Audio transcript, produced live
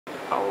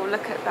Oh,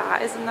 look at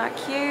that, isn't that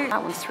cute?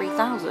 That one's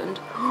 3,000.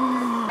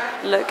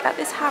 Look at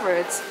this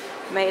Harrods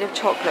made of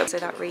chocolate. So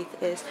that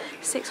wreath is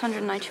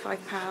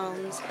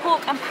 £695.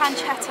 Pork and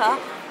pancetta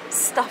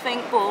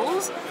stuffing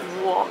balls.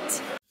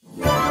 What?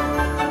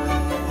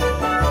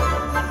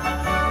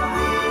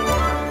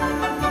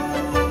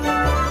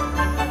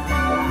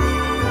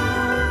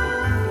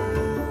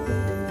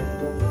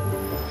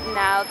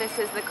 Now this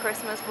is the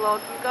Christmas vlog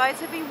you guys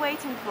have been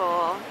waiting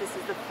for. This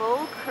is the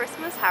full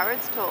Christmas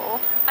Harrods tour.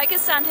 I could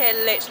stand here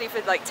literally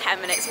for like 10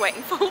 minutes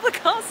waiting for all the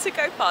cars to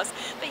go past.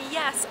 But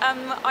yes,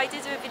 I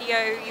did do a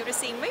video you would have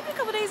seen maybe a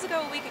couple of days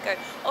ago, a week ago,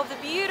 of the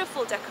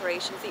beautiful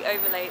decorations, the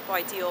overlay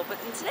by Dior. But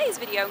in today's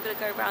video, I'm going to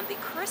go around the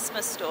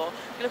Christmas store,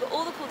 look at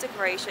all the cool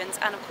decorations,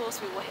 and of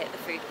course we will hit the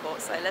food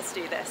court. So let's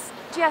do this.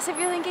 Yes, if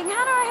you're thinking,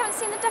 Hannah, I haven't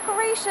seen the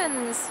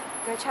decorations,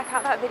 go check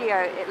out that video.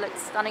 It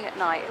looks stunning at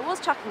night. It was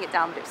chucking it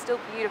down, but it was still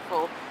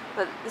beautiful.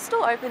 But the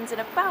store opens in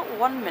about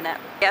 1 minute.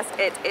 Yes,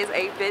 it is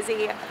a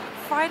busy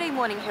Friday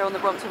morning here on the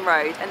Brompton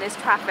Road, and this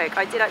traffic,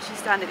 I did actually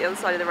stand at the other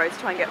side of the road to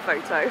try and get a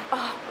photo.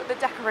 Oh, but the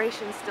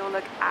decorations still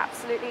look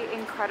absolutely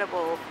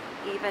incredible,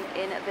 even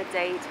in the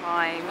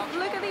daytime.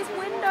 Look at these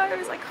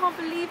windows, I can't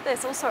believe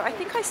this. Also, I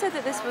think I said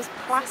that this was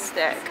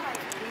plastic.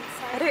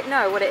 I don't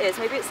know what it is,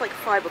 maybe it's like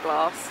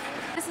fiberglass.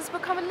 This has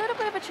become a little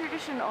bit of a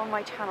tradition on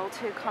my channel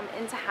to come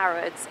into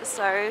Harrods,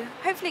 so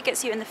hopefully it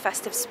gets you in the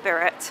festive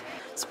spirit.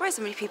 Surprised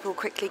how many people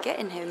quickly get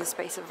in here in the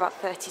space of about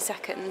 30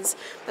 seconds.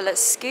 But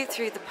let's scoot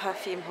through the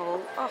perfume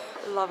hall. Oh,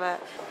 love it.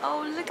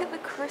 Oh, look at the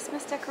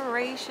Christmas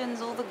decorations,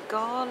 all the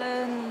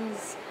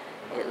garlands.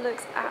 It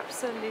looks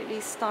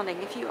absolutely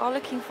stunning. If you are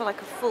looking for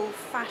like a full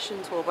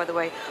fashion tour, by the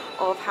way,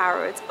 of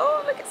Harrods,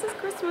 oh look, it says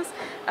Christmas,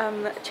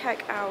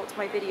 check out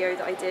my video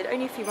that I did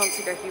only a few months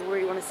ago if you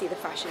really want to see the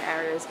fashion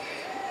areas.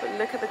 But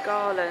look at the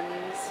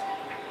garlands,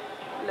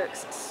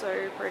 looks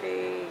so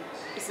pretty.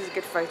 This is a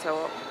good photo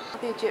op.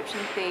 The Egyptian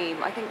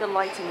theme, I think the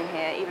lighting in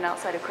here, even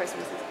outside of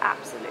Christmas, is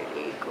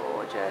absolutely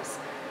gorgeous.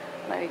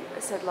 Like I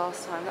said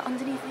last time, that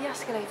underneath the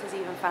escalator's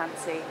even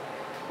fancy.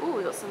 Ooh,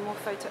 we've got some more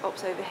photo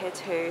ops over here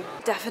too.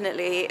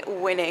 Definitely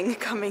winning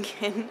coming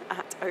in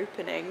at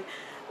opening.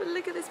 But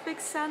look at this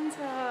big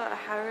Santa,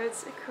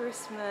 Harrods at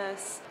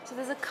Christmas. So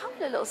there's a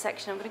couple of little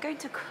sections. I'm going to go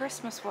into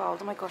Christmas World.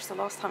 Oh my gosh, the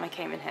last time I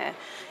came in here,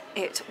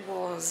 it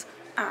was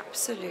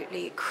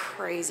absolutely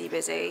crazy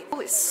busy. Oh,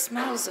 it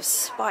smells of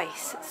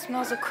spice. It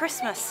smells of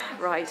Christmas.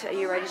 Right, are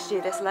you ready to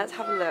do this? Let's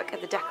have a look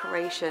at the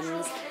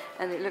decorations.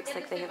 And it looks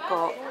like they have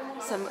got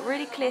some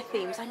really clear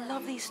themes. I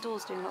love these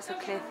stores doing lots of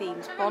clear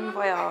themes. Bon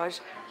voyage.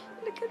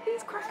 Look at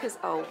these crackers.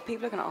 Oh,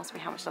 people are going to ask me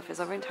how much stuff is.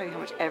 I won't tell you how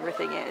much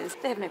everything is.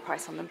 They have no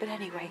price on them. But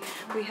anyway,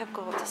 we have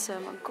got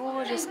some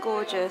gorgeous,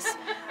 gorgeous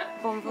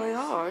Bon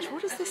Voyage.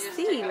 What is this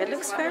theme? It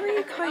looks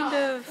very kind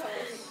of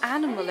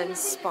animal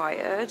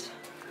inspired.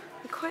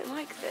 I quite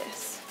like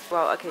this.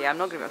 Well, okay, yeah, I'm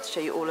not going to be able to show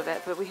you all of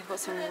it, but we have got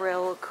some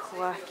real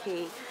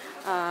quirky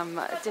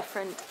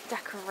different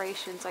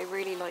decorations. I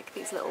really like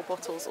these little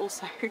bottles.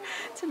 Also,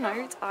 to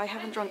note, I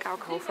haven't drunk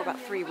alcohol for about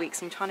 3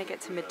 weeks. I'm trying to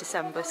get to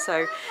mid-December,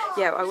 so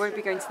yeah, I won't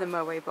be going to the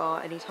Moe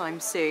bar anytime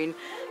soon.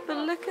 But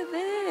look at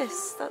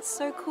this, that's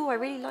so cool. I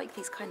really like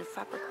these kind of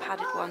fabric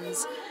padded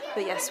ones.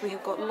 But yes, we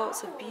have got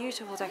lots of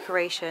beautiful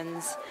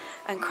decorations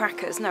and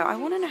crackers. No, I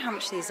want to know how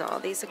much these are.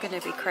 These are going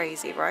to be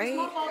crazy, right?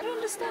 I don't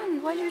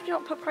understand, why do you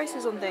not put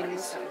prices on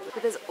things?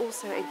 But there's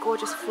also a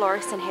gorgeous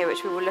florist in here,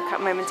 which we will look at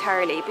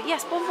momentarily. But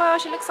yes, Bon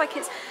Voyage, it looks like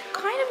it's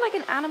kind of like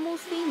an animal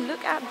theme.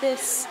 Look at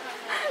this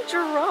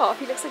giraffe.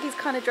 He looks like he's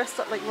kind of dressed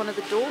up like one of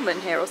the doormen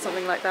here or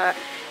something like that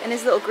in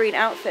his little green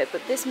outfit.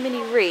 But this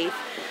mini wreath,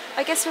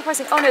 I guess for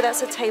pricing, oh no,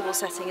 that's a table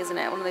setting, isn't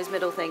it? One of those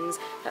middle things.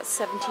 That's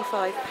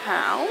 £75.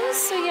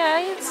 So yeah,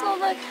 it's not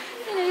the,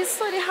 you know, it's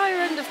slightly higher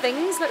end of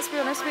things. Let's be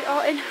honest, we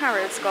are in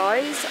Harrods,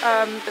 guys.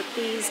 But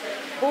these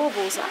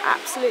baubles are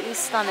absolutely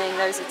stunning.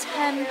 Those are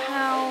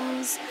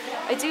 £10.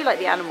 I do like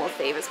the animal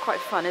theme. It's quite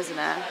fun, isn't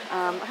it?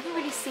 I haven't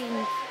really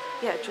seen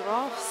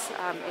giraffes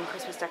in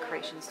Christmas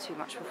decorations too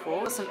much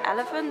before. Some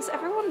elephants.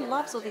 Everyone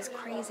loves all these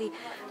crazy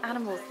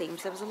animal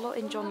themes. There was a lot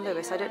in John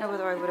Lewis. I don't know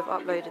whether I would have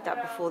uploaded that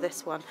before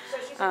this one.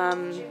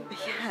 But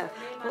yeah,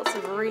 lots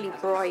of really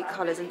bright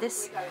colours. And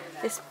this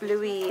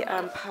bluey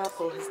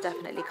purple has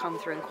definitely come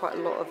through in quite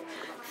a lot of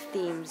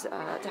themes,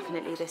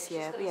 definitely this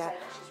year. But yeah,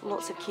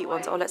 lots of cute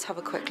ones. Oh, let's have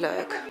a quick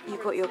look.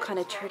 You've got your kind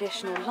of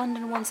traditional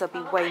London ones.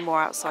 There'll be way more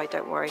outside,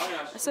 don't worry.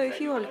 So if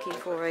you are looking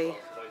for a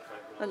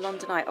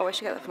Londonite. Oh, I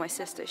should get that for my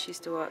sister. She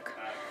used to work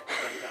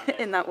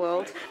in that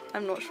world.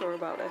 I'm not sure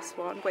about this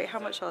one. Wait, how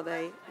much are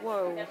they?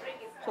 Whoa,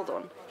 hold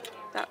on.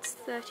 That's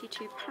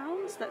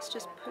 £32. Let's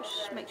just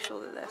make sure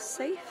that they're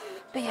safe.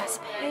 But yes,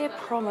 Pier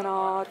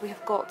Promenade. We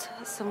have got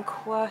some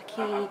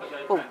quirky,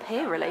 well,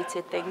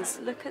 pier-related things.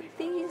 Look at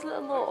these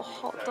little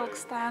hot dog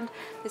stand.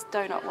 This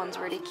donut one's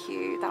really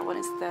cute. That one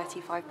is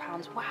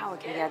 £35. Wow,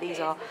 okay, yeah,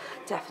 these are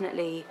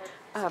definitely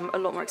a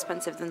lot more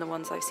expensive than the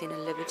ones I've seen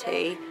in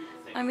Liberty.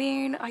 I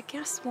mean, I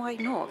guess why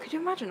not? Could you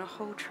imagine a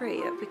whole tree?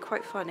 It would be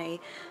quite funny.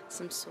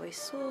 Some soy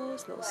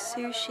sauce, little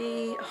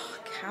sushi, oh,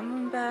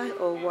 camembert,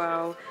 oh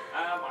wow,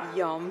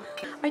 yum.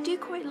 I do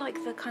quite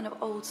like the kind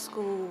of old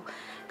school,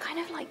 kind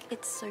of like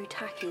it's so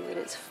tacky that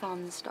it's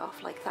fun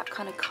stuff, like that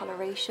kind of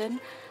coloration.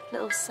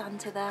 Little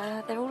Santa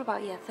there. They're all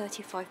about, yeah,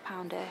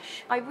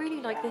 £35-ish. I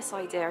really like this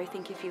idea. I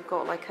think if you've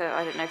got like a,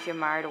 I don't know if you're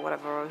married or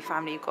whatever, or a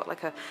family, you've got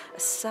like a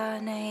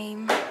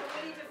surname,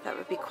 that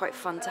would be quite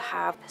fun to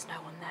have. There's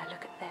no one there,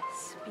 look at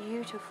this.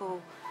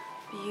 Beautiful,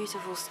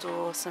 beautiful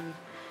store. Some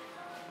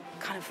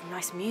kind of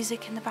nice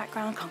music in the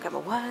background. Can't get my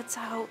words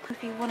out.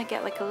 If you want to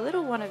get like a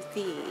little one of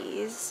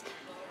these,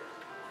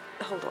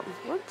 hold on,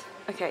 what?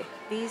 Okay,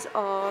 these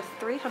are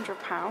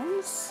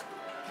 £300.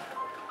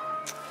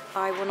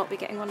 I will not be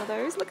getting one of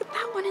those. Look at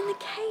that one in the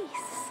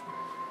case.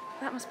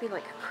 That must be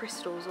like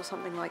crystals or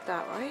something like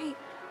that, right?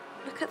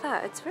 Look at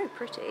that, it's very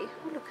pretty.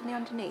 Oh, look in the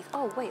underneath.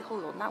 Oh wait,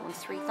 hold on, that one's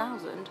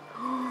 3,000.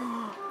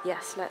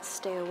 Yes, let's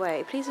stay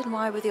away. Please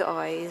admire with your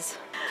eyes.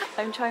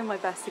 I'm trying my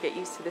best to get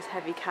used to this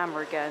heavy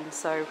camera again,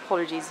 so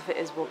apologies if it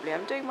is wobbly.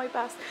 I'm doing my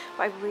best,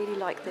 but I really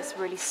like this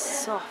really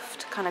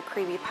soft, kind of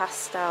creamy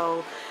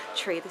pastel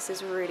tree. This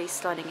is really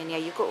stunning, and yeah,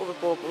 you've got all the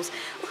baubles.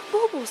 Well, the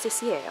baubles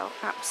this year are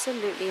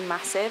absolutely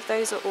massive.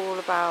 Those are all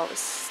about,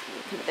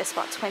 looking at this,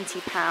 about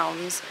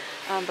 £20.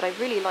 But I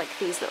really like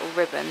these little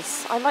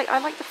ribbons. I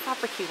like the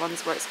fabricy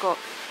ones where it's got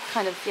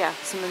kind of, yeah,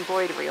 some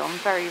embroidery on.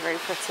 Very, very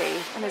pretty.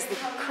 And as the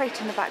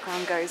crate in the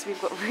background goes,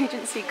 we've got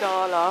Regency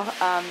Gala,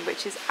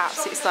 which is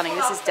absolutely stunning.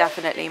 This is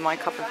definitely my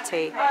cup of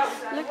tea.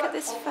 Look at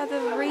this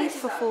feather wreath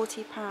for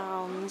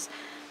 £40.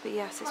 But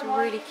yes, it's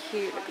really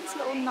cute. Look at this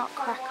little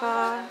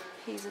nutcracker.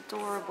 He's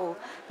adorable.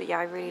 But yeah,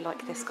 I really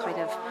like this kind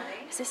of,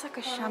 is this like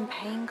a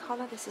champagne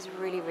colour? This is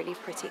really, really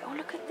pretty. Oh,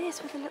 look at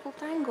this with a little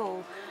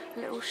dangle, a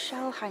little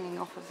shell hanging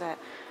off of it.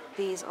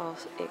 These are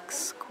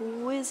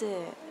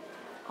exquisite.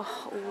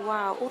 Oh,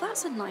 wow. Oh,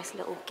 that's a nice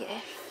little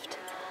gift.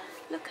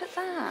 Look at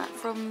that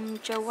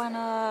from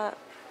Joanna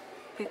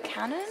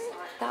Buchanan.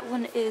 That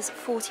one is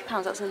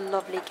 £40. That's a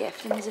lovely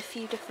gift, and there's a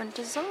few different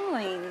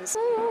designs.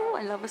 Oh,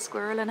 I love a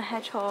squirrel and a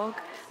hedgehog.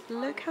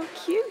 Look how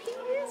cute he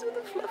is with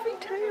a fluffy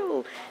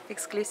tail.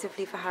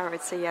 Exclusively for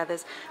Harrods. So yeah,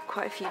 there's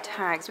quite a few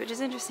tags, which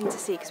is interesting to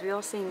see because we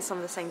are seeing some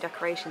of the same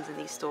decorations in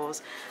these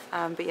stores.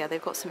 But yeah,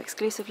 they've got some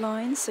exclusive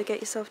lines, so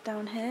get yourself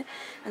down here,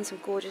 and some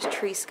gorgeous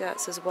tree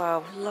skirts as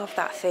well. Love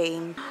that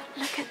theme.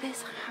 Look at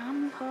this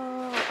hamper,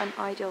 an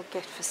ideal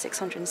gift for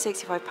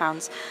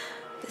 £665.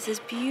 This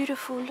is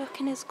beautiful, look,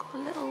 and it's got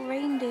little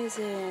reindeers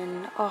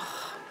in.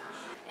 Oh,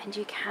 and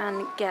you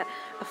can get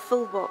a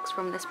full box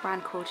from this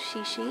brand called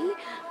Shishi,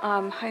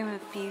 Home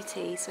of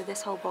Beauty. So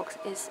this whole box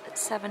is at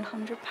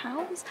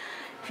 £700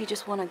 if you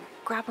just want to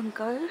grab and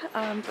go.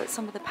 But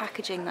some of the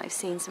packaging that I've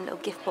seen, some little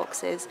gift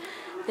boxes.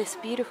 This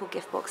beautiful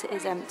gift box, it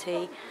is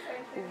empty.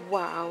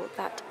 Wow,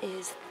 that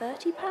is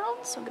 £30.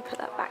 So I'm going to put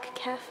that back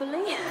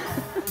carefully.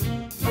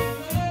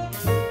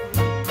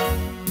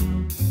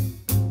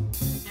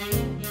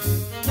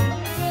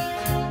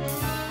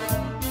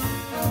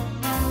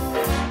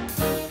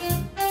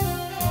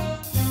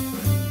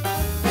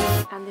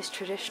 This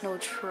traditional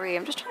tree,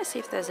 I'm just trying to see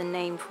if there's a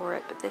name for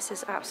it, but this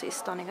is absolutely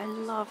stunning. I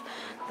love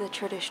the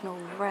traditional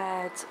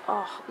reds.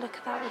 Oh, look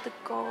at that with the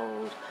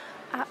gold.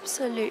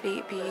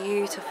 Absolutely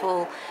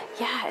beautiful.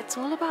 Yeah, it's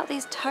all about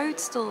these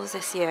toadstools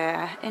this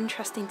year.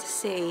 Interesting to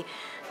see.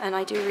 And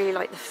I do really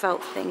like the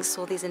felt things.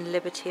 Saw these in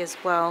Liberty as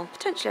well.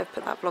 Potentially I've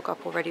put that blog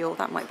up already, or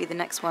that might be the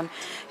next one.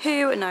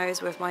 Who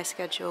knows with my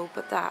schedule,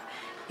 but that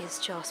is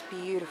just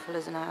beautiful,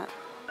 isn't it?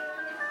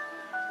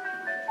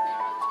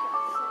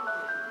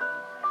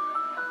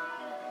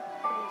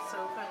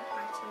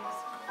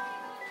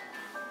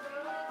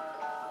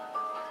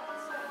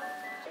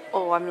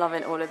 Oh, I'm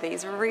loving all of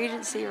these.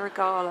 Regency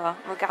Regalia?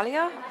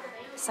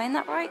 Saying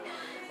that right?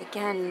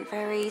 Again,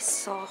 very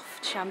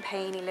soft,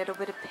 champagne-y, little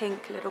bit of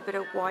pink, a little bit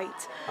of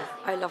white.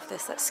 I love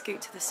this. Let's scoot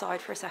to the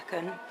side for a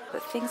second.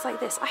 But things like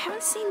this, I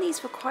haven't seen these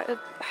for quite a,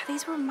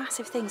 these were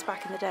massive things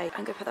back in the day.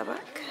 I'm gonna put that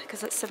back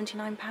because that's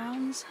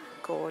 £79.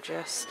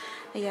 Gorgeous.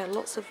 Yeah,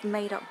 lots of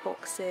made-up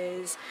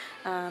boxes.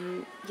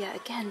 Yeah,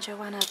 again,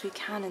 Joanna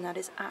Buchanan, that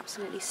is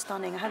absolutely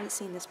stunning. I haven't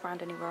seen this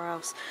brand anywhere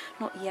else,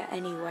 not yet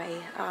anyway,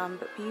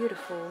 but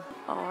beautiful.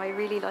 Oh, I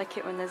really like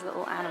it when there's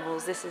little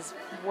animals. This is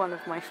one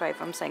of my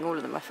favourites. I'm saying all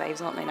of them are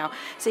faves, aren't they now?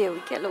 So yeah, we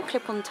get a little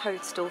clip-on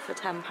toadstool for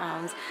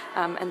 £10,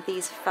 and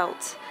these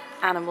felt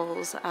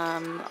animals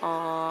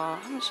are,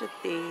 how much are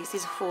these?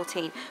 These are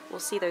 14. We'll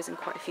see those in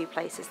quite a few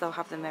places. They'll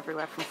have them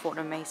everywhere from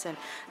Fortnum Mason,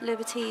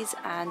 Liberties,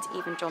 and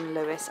even John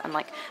Lewis, and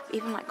like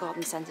even like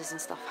garden centres and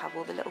stuff have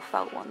all the little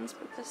felt ones,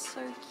 but they're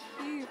so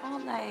cute,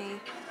 aren't they?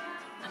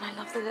 And I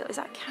love the little, is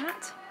that a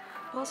cat?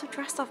 Also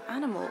dressed up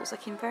animals,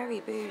 looking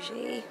very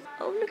bougie.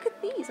 Oh, look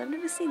at these. I've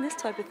never seen this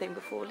type of thing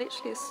before.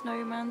 Literally a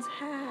snowman's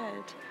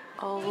head.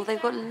 Oh,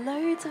 they've got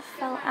loads of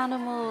felt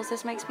animals.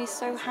 This makes me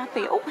so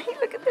happy. Oh, wait,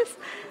 look at this.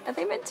 Are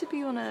they meant to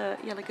be on a,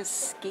 yeah, like a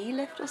ski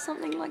lift or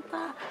something like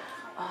that?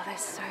 Oh, they're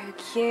so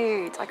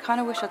cute. I kind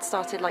of wish I'd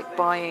started like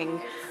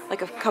buying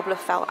like a couple of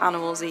felt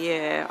animals a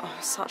year. Oh,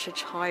 such a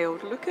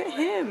child. Look at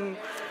him.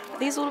 Are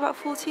these all about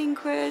 14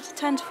 quid?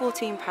 10 to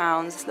 14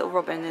 pounds. This little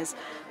robin is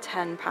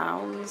 10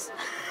 pounds.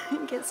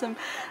 Get some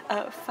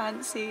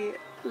fancy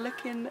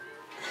looking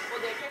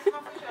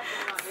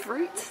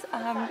fruit.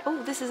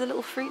 Oh, this is a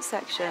little fruit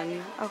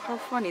section. Oh, how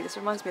funny. This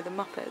reminds me of the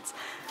Muppets.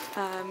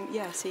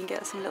 Yeah, so you can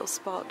get some little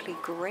sparkly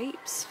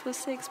grapes for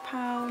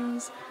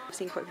 £6. I've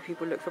seen quite a few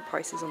people look for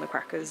prices on the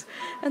crackers,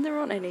 and there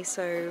aren't any,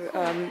 so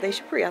they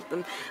should probably add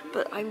them.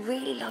 But I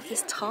really love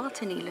this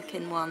tartany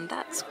looking one.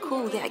 That's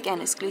cool. Yeah,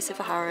 again, exclusive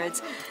for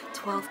Harrods.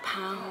 £12.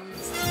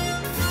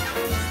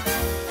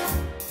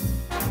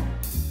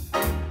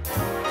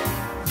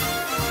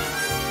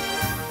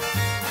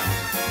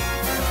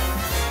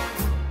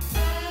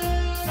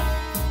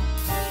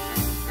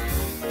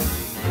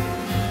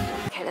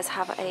 Let's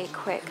have a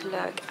quick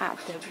look at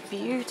the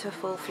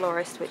beautiful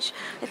florist, which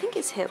I think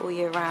is here all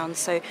year round.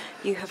 So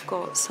you have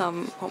got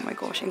some, oh my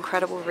gosh,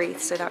 incredible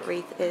wreaths. So that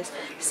wreath is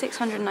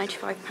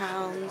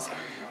 £695.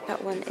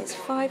 That one is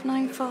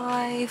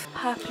 £595.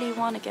 Purpley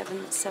one, again,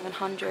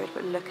 £700.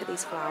 But look at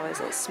these flowers,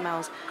 it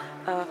smells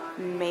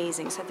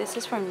amazing. So this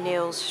is from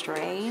Neil's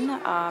Strain.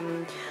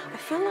 I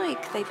feel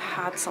like they've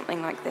had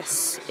something like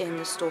this in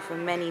the store for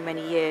many,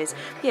 many years.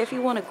 Yeah, if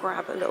you want to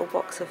grab a little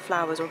box of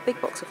flowers or a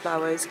big box of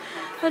flowers,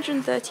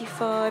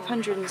 135,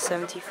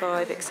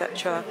 175,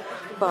 etc.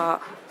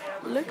 But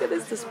look at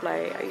this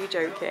display, are you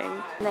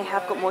joking? And they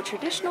have got more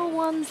traditional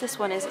ones. This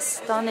one is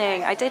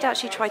stunning. I did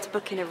actually try to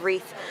book in a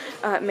wreath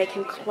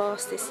making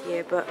class this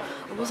year, but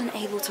I wasn't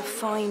able to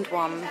find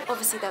one.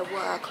 Obviously there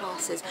were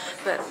classes,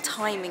 but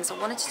timings, I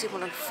wanted to do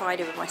one on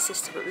Friday with my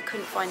sister, but we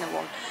couldn't find the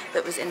one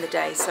that was in the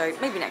day, so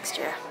maybe next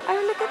year.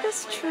 Oh, look at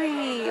this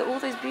tree, all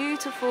those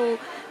beautiful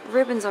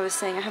ribbons I was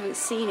saying I haven't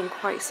seen in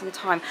quite some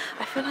time.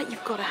 I feel like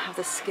you've got to have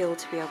the skill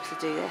to be able to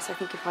do this. I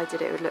think if I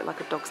did it, it would look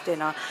like a dog's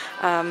dinner.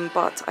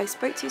 But I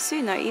spoke too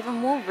soon though, even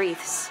more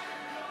wreaths.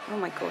 Oh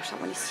my gosh, that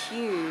one is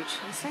huge.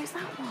 And so is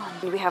that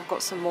one. We have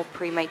got some more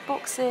pre-made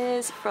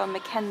boxes from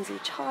Mackenzie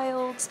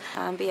Childs.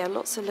 But yeah,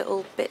 lots of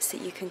little bits that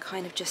you can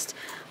kind of just,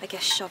 I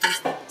guess, shove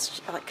into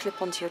the, like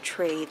clip onto your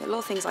tree. A lot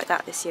of things like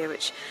that this year,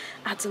 which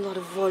adds a lot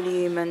of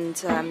volume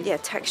and yeah,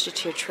 texture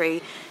to your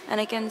tree.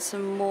 And again,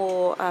 some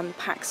more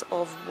packs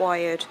of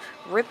wired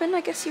ribbon,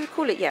 I guess you would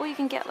call it, yeah. Or you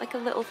can get like a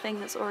little thing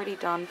that's already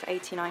done for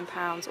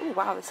 £89. Oh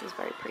wow, this is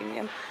very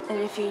premium. And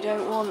if you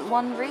don't want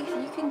one wreath,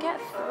 you can get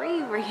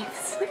 3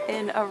 wreaths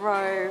in a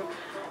row.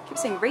 I keep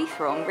saying wreath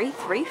wrong,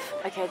 wreath.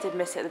 Okay, I did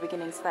miss it at the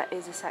beginning, so that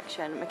is a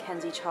section,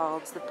 Mackenzie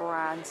Childs, the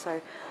brand,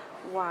 so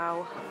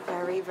wow,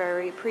 very,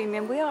 very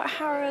premium. We are at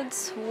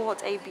Harrods.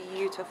 What a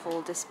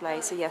beautiful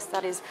display. So yes,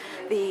 that is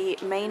the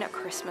main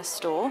Christmas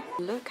store.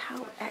 Look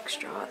how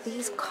extra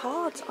these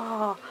cards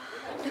are.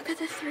 Look at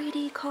the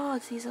 3D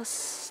cards. These are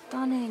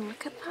stunning.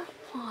 Look at that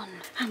one.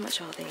 How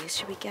much are these?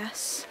 Should we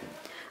guess?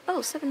 Oh,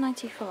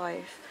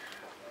 £7.95.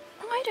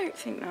 I don't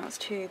think that's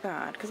too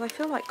bad, because I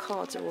feel like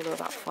cards are all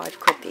about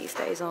 £5 these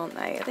days, aren't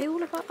they? Are they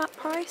all about that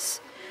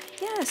price?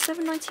 Yeah,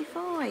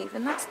 £7.95,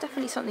 and that's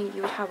definitely something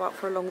you would have up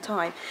for a long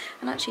time.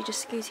 And actually,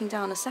 just scooting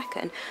down a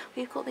second,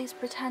 we've got these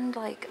pretend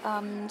like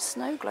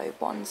snow globe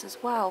ones as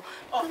well.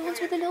 The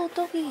ones with the little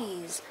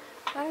doggies.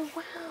 Oh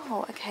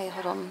wow. Okay,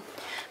 hold on.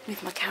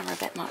 Move my camera a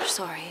bit much,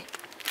 sorry.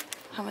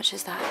 How much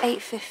is that?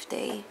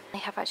 £8.50. They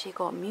have actually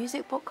got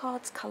music book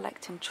cards,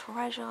 collect and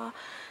treasure.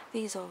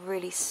 These are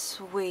really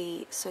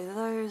sweet. So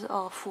those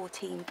are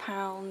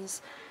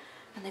 £14.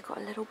 And they've got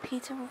a little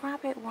Peter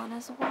Rabbit one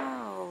as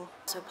well.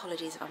 So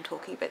apologies if I'm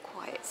talking a bit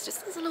quiet. It's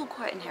just there's a little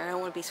quiet in here. I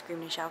don't want to be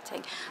screaming and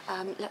shouting.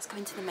 Let's go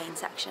into the main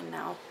section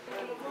now.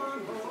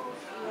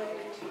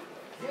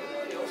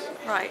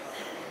 Right.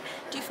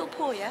 Do you feel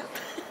poor yet?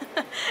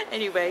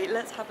 Anyway,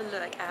 let's have a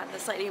look at the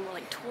slightly more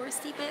like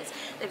touristy bits.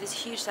 They have this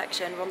huge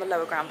section. We're on the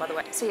lower ground, by the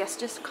way. So yes,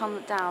 just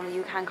come down.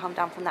 You can come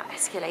down from that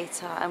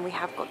escalator, and we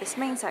have got this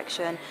main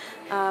section,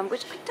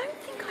 which I don't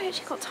think I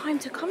actually got time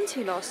to come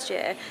to last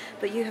year.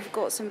 But you have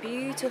got some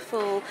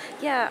beautiful,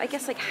 yeah, I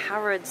guess like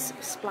Harrods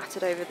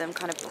splattered over them,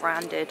 kind of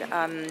branded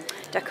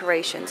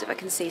decorations, if I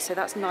can see. So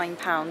that's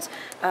 £9,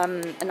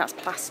 and that's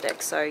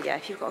plastic. So yeah,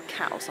 if you've got a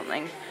cat or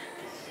something,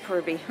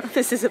 probably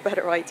this is a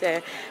better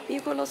idea. But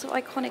you've got lots of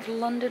iconic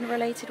London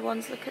related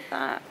ones. Look at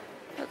that,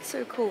 that's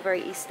so cool.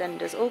 Very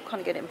EastEnders, all kind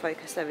of get it in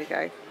focus. There we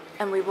go.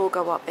 And we will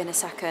go up in a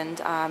second,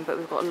 but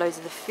we've got loads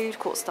of the food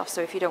court stuff.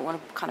 So if you don't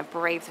want to kind of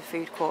brave the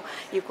food court,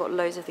 you've got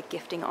loads of the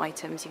gifting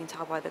items. You can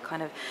tell by the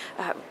kind of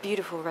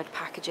beautiful red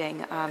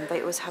packaging.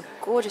 They always have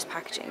gorgeous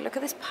packaging. Look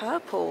at this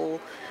purple.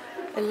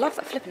 I love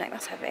that flipper neck,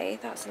 that's heavy,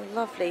 that's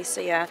lovely.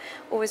 So yeah,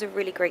 always a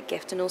really great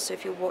gift. And also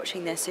if you're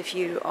watching this, if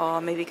you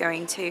are maybe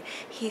going to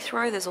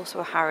Heathrow, there's also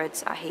a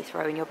Harrods at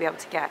Heathrow, and you'll be able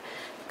to get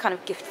kind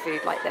of gift food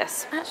like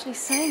this. Actually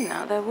saying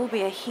that, there will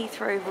be a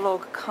Heathrow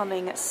vlog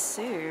coming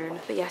soon.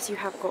 But yes, you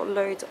have got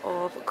loads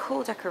of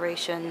cool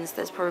decorations.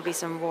 There's probably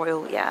some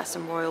royal, yeah,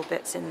 some royal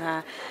bits in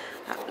there.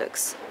 That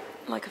looks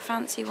like a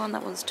fancy one.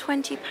 That one's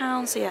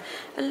 £20. So yeah,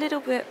 a little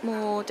bit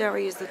more, dare I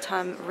use the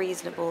term,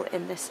 reasonable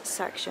in this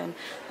section.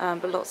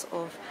 But lots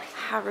of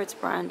Harrods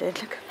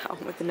branded. Look at that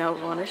one with the nail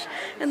varnish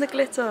and the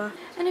glitter.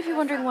 And if you're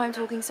wondering why I'm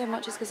talking so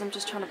much, it's because I'm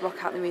just trying to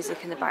block out the music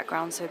in the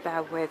background, so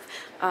bear with.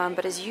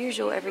 But as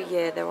usual, every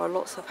year there are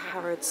lots of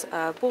Harrods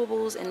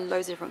baubles in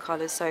loads of different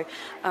colours. So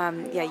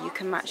yeah, you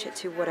can match it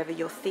to whatever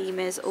your theme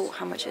is. Oh,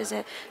 how much is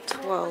it?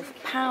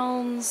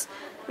 £12.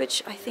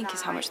 Which I think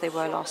is how much they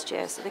were last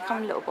year. So they come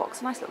in a little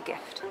box, a nice little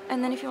gift.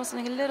 And then if you want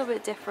something a little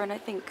bit different, I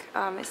think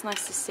it's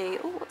nice to see,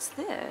 oh, what's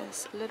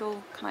this? A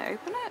little, can I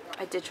open it?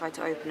 I did try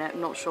to open it,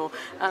 I'm not sure.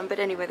 But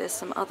anyway, there's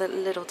some other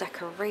little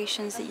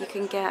decorations that you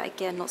can get.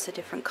 Again, lots of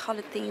different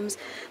coloured themes.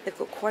 They've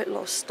got quite a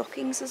lot of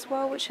stockings as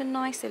well, which are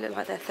nice. They look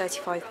like they're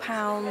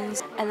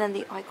 £35. And then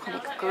the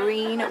iconic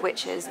green,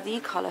 which is the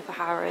colour for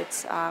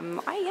Harrods.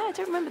 I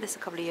don't remember this a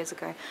couple of years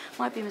ago.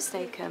 Might be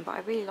mistaken, but I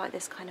really like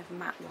this kind of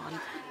matte one.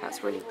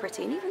 That's really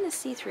pretty. And even the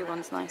see-through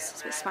one's nice.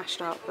 It's a bit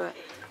smashed up, but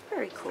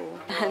very cool.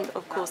 And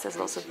of course there's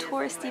lots of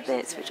touristy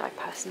bits, which I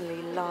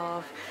personally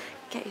love.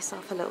 Get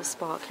yourself a little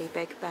sparkly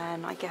Big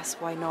Ben, I guess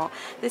why not.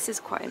 This is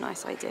quite a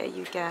nice idea.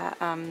 You get,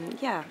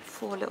 yeah,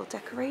 4 little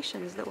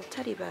decorations, little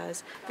teddy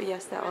bears. But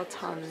yes, there are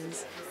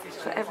tons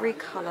for every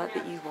colour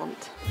that you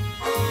want.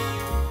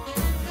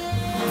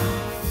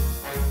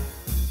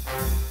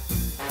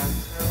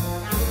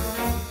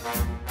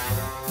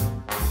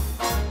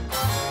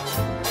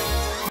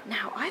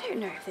 I don't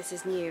know if this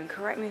is new, and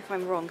correct me if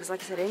I'm wrong, because like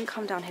I said, I didn't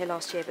come down here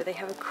last year, but they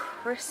have a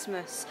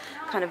Christmas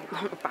kind of,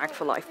 not a bag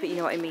for life, but you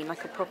know what I mean,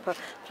 like a proper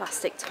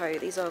plastic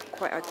tote. These are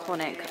quite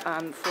iconic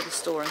for the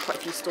store and quite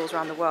a few stores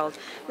around the world.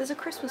 There's a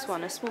Christmas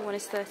one, a small one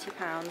is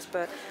 £30,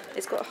 but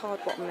it's got a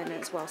hard bottom in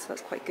it as well, so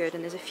that's quite good.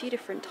 And there's a few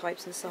different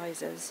types and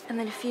sizes. And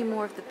then a few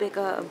more of the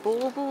bigger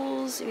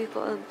baubles. We've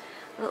got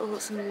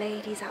some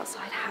ladies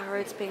outside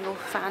Harrods being all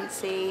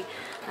fancy,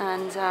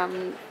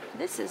 and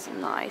this is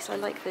nice. I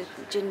like the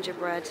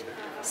gingerbread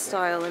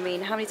style. I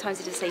mean, how many times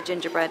did I say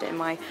gingerbread in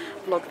my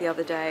vlog the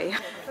other day?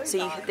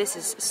 So this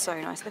is so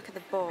nice. Look at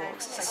the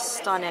box, it's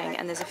stunning.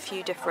 And there's a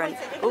few different,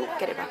 oh,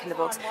 get it back in the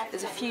box.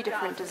 There's a few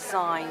different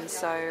designs.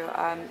 So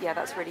yeah,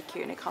 that's really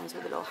cute. And it comes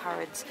with a little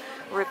Harrods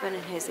ribbon.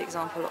 And here's the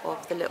example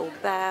of the little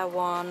bear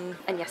one.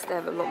 And yes,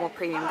 they're a lot more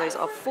premium. Those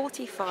are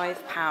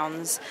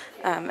 £45.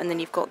 And then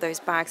you've got those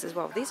bags as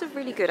well. These are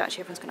really good.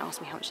 Actually, everyone's going to ask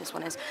me how much this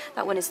one is.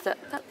 That one is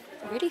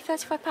really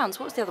 £35. What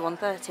was the other one?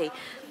 30.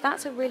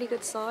 That's a really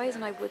good size,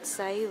 and I would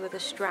say with a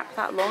strap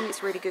that long,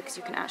 it's really good because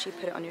you can actually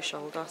put it on your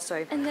shoulder.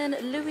 So, and then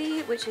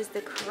Louis, which is the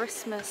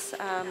Christmas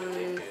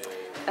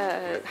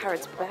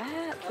Harrods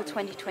bear for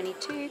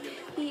 2022.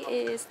 He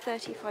is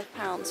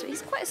 £35. So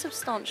he's quite a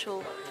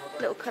substantial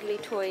little cuddly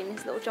toy, and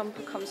his little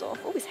jumper comes off.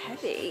 Oh, he's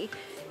heavy.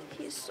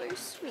 He's so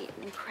sweet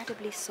and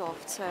incredibly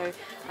soft. So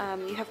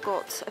you have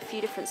got a few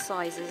different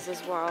sizes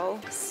as well,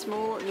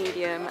 small,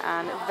 medium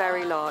and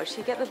very large. So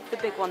you get the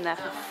big one there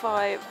for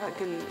I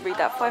can read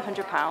that,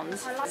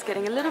 £500. It's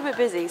getting a little bit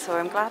busy, so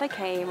I'm glad I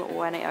came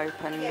when it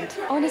opened.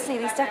 Honestly,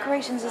 these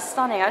decorations are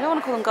stunning. I don't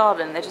want to call them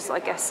garden, they're just, I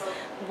guess,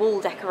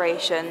 wall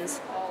decorations.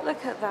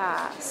 Look at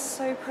that,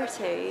 so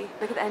pretty.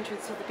 Look at the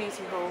entrance to the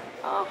beauty hall.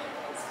 Oh,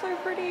 it's so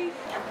pretty.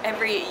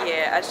 Every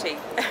year, actually,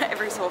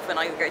 every so often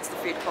I go to the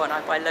food court and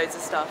I buy loads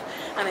of stuff,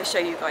 and I show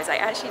you guys. I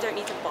actually don't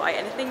need to buy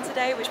anything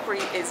today, which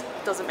probably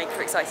doesn't make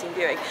for exciting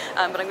viewing,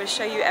 but I'm going to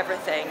show you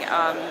everything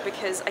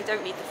because I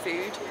don't need the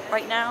food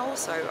right now,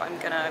 so I'm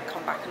going to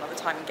come back another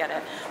time and get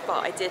it. But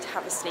I did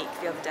have a sneak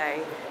the other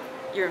day.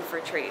 You're in for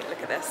a treat,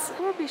 look at this. I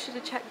probably should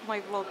have checked my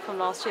vlog from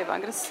last year, but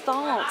I'm going to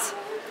start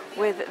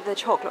with the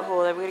chocolate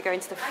haul. Then we're going to go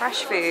into the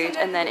fresh food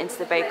and then into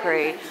the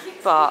bakery.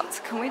 But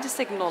can we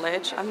just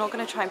acknowledge, I'm not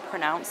going to try and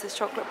pronounce this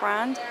chocolate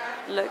brand.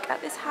 Look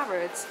at this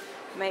Harrods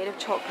made of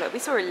chocolate. We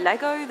saw a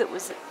Lego that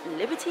was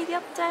Liberty the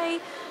other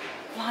day.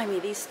 Blimey,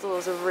 these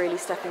stores are really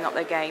stepping up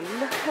their game.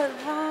 Look at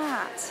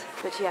that.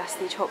 But yes,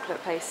 the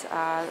chocolate place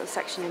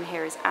section in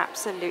here is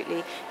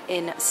absolutely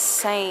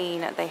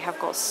insane. They have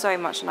got so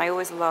much, and I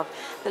always love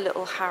the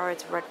little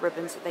Harrods red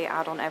ribbons that they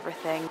add on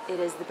everything.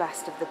 It is the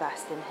best of the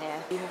best in here.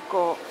 You have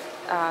got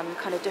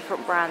kind of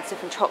different brands,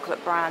 different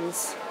chocolate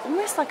brands,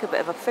 almost like a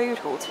bit of a food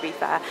hall, to be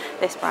fair.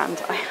 This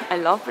brand I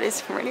love, but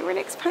it's really,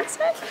 really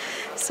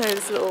expensive. So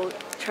this little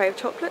tray of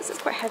chocolates,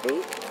 it's quite heavy.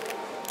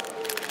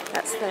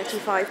 That's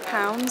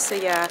 £35, so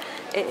yeah,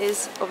 it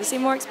is obviously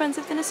more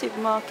expensive than a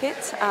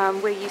supermarket.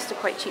 We're used to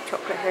quite cheap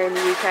chocolate here in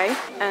the UK,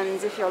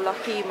 and if you're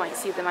lucky you might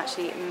see them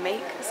actually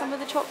make some of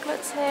the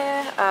chocolates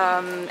here.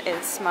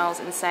 It smells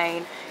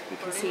insane. You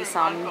can see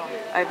some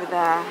over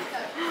there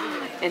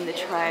in the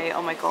tray.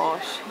 Oh my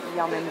gosh,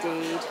 yum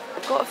indeed.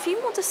 We've got a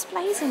few more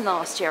displays in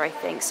last year, I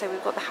think. So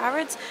we've got the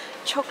Harrods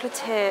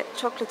chocolatier,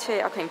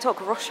 I can't even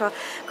talk, Rocha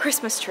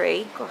Christmas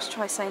tree. Gosh,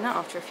 try saying that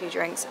after a few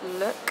drinks.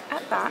 Look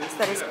at that.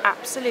 That is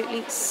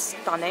absolutely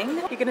stunning.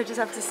 You're gonna just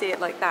have to see it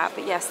like that.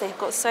 But yes, they've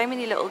got so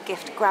many little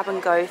gift grab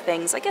and go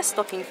things. I guess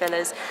stocking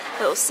fillers,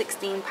 little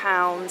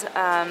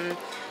 £16.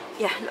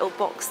 Yeah, little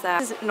box there.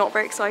 This is not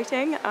very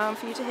exciting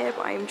for you to hear,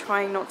 but I am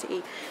trying not to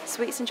eat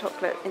sweets and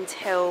chocolate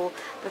until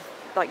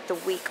like the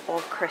week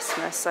of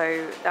Christmas,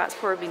 so that's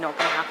probably not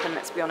going to happen,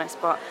 let's be honest.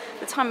 But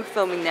the time of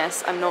filming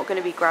this, I'm not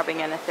going to be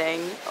grabbing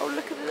anything. Oh,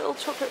 look at the little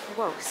chocolate.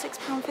 Whoa,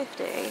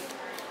 £6.50.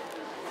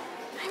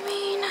 I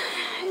mean,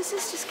 is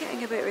this just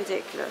getting a bit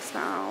ridiculous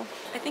now?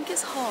 I think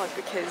it's hard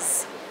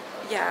because,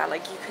 yeah,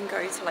 like you can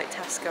go to like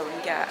Tesco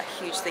and get a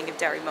huge thing of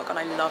dairy milk, and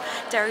I love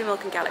dairy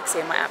milk and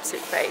Galaxy are my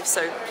absolute fave.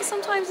 So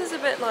sometimes it's a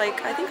bit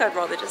like, I think I'd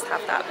rather just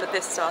have that, but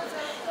this stuff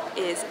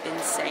is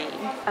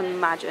insane.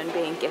 Imagine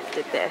being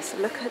gifted this.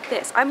 Look at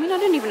this. I mean, I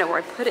don't even know where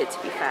I put it,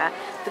 to be fair.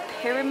 The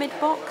pyramid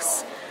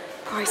box,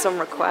 price on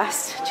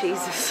request.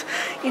 Jesus,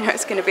 you know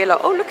it's going to be a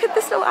lot. Oh, look at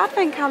this little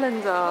advent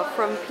calendar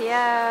from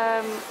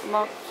Pierre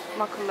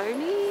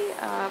Marcoloni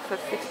for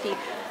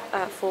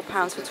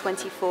 £54 for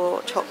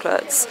 24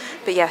 chocolates.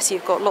 But yes,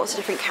 you've got lots of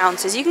different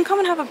counters. You can come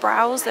and have a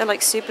browse. They're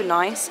like super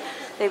nice.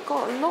 They've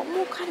got a lot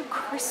more kind of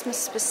Christmas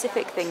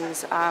specific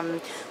things.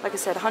 Like I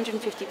said,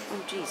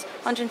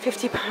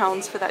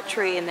 £150 for that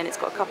tree, and then it's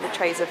got a couple of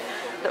trays of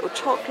little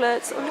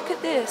chocolates. Oh, look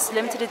at this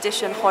limited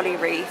edition holly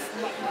wreath,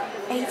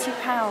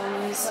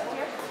 £80.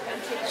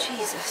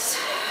 Jesus.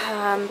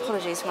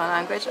 Apologies for my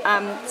language.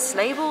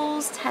 Sleigh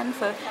balls, 10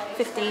 for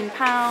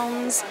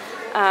 £15.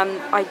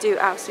 I do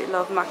absolutely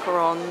love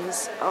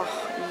macarons. Oh,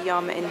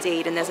 yum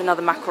indeed. And there's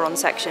another macaron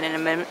section in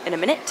a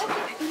minute.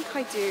 I think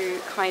I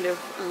do kind of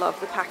love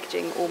the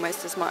packaging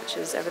almost as much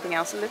as everything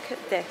else. Look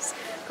at this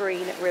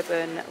green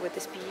ribbon with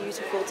this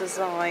beautiful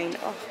design.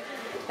 Oh,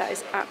 that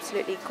is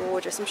absolutely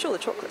gorgeous. I'm sure the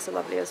chocolates are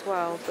lovely as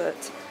well,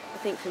 but I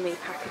think for me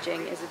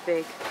packaging is a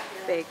big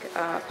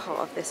part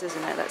of this,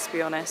 isn't it? Let's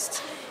be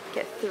honest.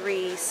 Get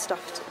 3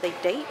 stuffed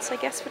dates, I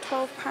guess, for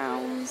 £12.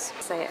 I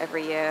say it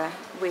every year,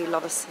 we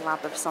love a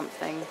slab of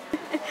something.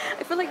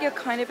 I feel like you're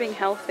kind of being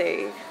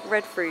healthy.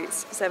 Red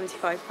fruits,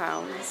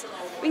 £75.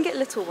 We can get a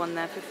little one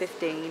there for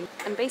 £15.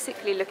 I'm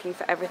basically looking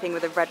for everything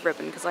with a red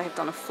ribbon because I have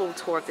done a full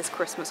tour of this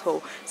Christmas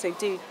haul. So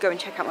do go and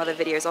check out my other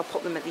videos. I'll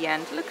pop them at the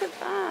end. Look at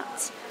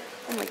that.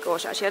 Oh my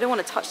gosh, actually I don't want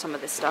to touch some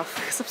of this stuff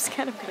because I'm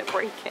scared I'm going to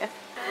break it.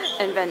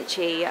 And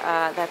Venchi,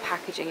 their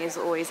packaging is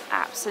always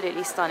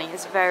absolutely stunning.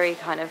 It's very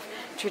kind of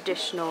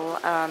traditional,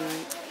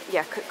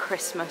 yeah,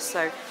 Christmas,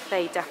 so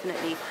they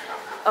definitely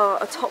are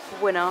a top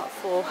winner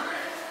for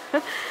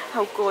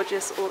how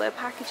gorgeous all their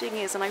packaging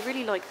is. And I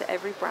really like that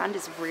every brand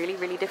is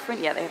really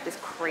different. Yeah, they have this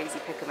crazy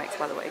pick and mix,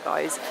 by the way,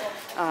 guys,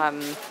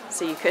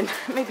 so you can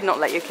maybe not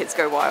let your kids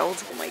go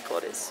wild. Oh my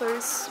god, it's so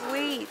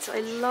sweet.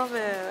 I love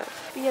it.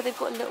 But yeah, they've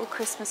got a little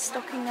Christmas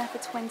stocking there for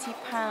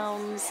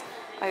 £20.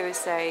 I always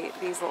say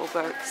these little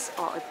books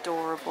are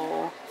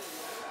adorable.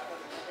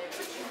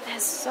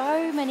 There's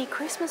so many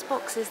Christmas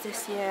boxes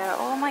this year.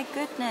 Oh my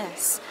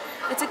goodness.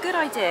 It's a good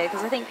idea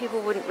because I think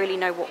people wouldn't really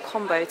know what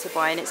combo to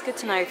buy, and it's good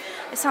to know.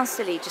 It sounds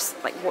silly, just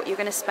like what you're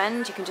going to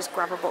spend. You can just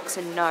grab a box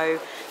and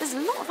know. There's a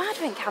lot of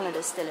advent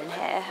calendars still in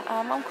here.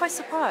 I'm quite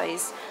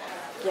surprised.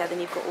 Yeah, then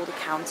you've got all the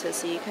counters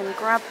so you can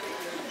grab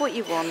what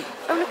you want.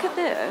 Oh, look at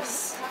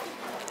this.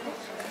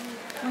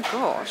 Oh my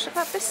gosh, look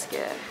at that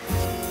biscuit.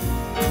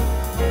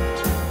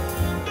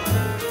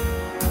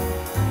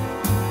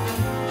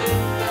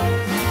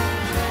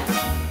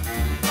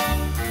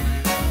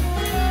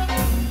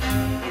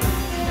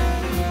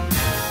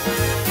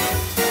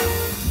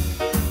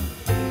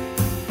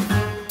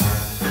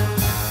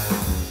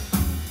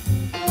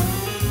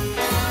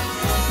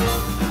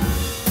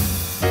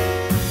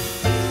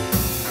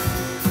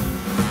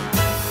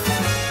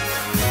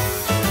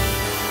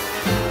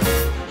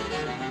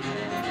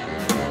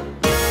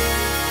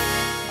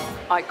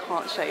 I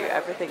can't show you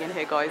everything in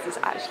here, guys. There's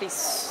actually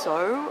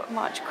so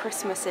much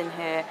Christmas in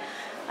here.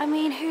 I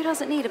mean, who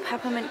doesn't need a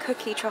peppermint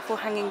cookie truffle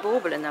hanging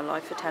bauble in their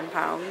life for £10?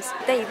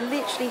 They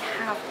literally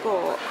have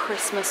got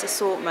Christmas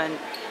assortment.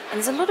 And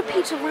there's a lot of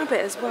Peter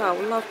Rabbit as well.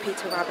 Love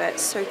Peter Rabbit,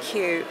 so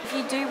cute. If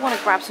you do want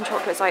to grab some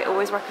chocolates, I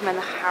always recommend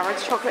the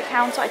Harrods chocolate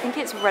counter. I think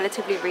it's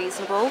relatively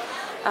reasonable.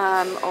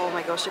 Oh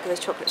my gosh, look at those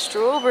chocolate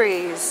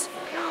strawberries.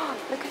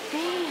 Look at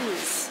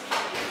these.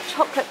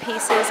 Chocolate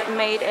pieces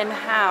made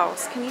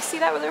in-house. Can you see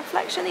that with the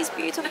reflection? These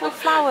beautiful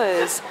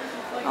flowers.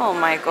 Oh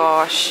my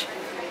gosh.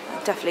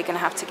 I'm definitely going to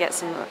have to get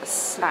some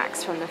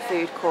snacks from the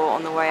food court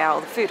on the way out,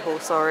 or the food hall,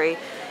 sorry.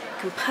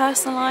 You can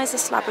personalise a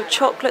slab of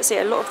chocolate. So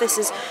yeah, a lot of this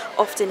is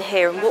often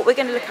here, and what we're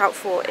going to look out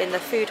for in the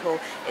food hall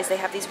is they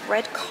have these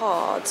red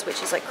cards,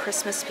 which is like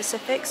Christmas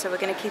specific, so we're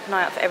going to keep an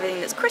eye out for everything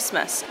that's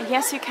Christmas. And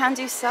yes, you can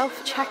do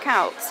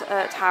self-checkout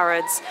at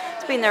Harrods.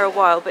 It's been there a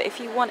while, but if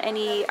you want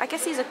any, I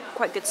guess these are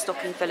quite good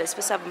stocking fillers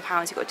for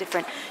 £7. You've got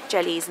different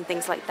jellies and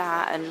things like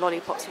that, and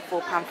lollipops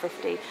for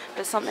 £4.50.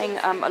 But something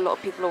a lot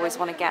of people always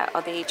want to get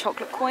are the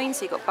chocolate coins.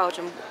 So you've got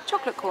Belgian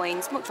chocolate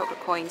coins, milk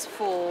chocolate coins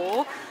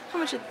for, how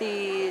much are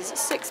these?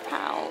 £6.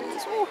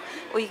 Ooh.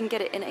 Or you can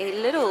get it in a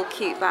little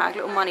cute bag,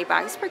 little money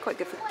bag. It's probably quite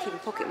good for keeping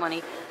pocket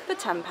money for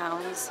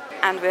 £10.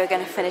 And we're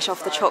going to finish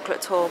off the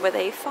chocolate tour with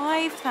a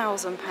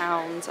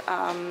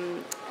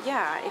 £5,000.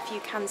 Yeah, if you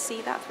can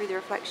see that through the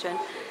reflection,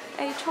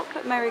 a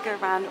chocolate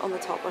merry-go-round on the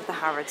top of the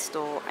Harrods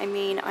store. I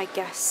mean, I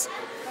guess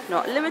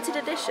not limited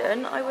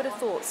edition. I would have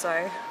thought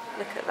so.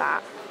 Look at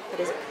that. It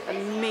is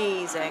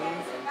amazing.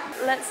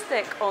 Let's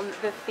stick on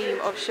the theme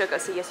of sugar.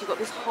 So yes, you've got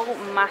this whole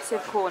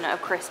massive corner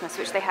of Christmas,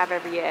 which they have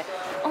every year.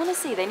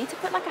 Honestly, they need to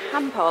put like a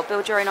hamper or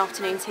build your own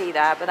afternoon tea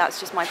there, but that's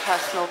just my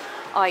personal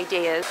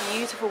idea.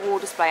 Beautiful wall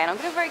display. And I'm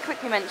going to very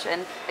quickly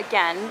mention,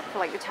 again, for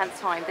like the 10th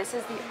time, this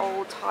is the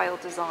old tile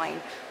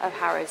design of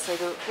Harrods. So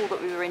the hall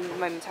that we were in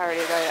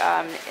momentarily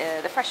ago,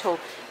 the fresh hall,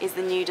 is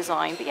the new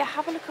design. But yeah,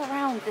 have a look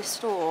around this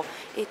store.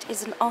 It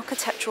is an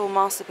architectural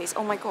masterpiece.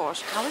 Oh my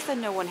gosh, how is there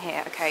no one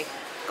here? Okay,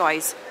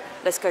 guys,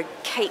 let's go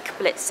cake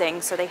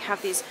blitzing. So they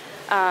have these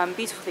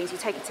beautiful things. You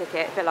take a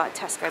ticket, a bit like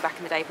Tesco back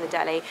in the day for the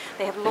deli.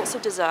 They have lots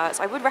of desserts.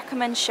 I would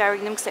recommend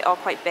sharing them because they are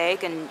quite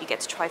big and you get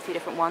to try a few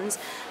different ones.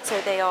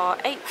 So they are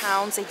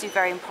 £8. They do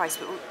vary in price,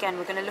 but again,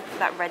 we're going to look at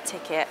that red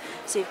ticket.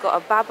 So you've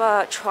got a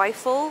baba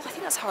trifle, I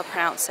think that's how I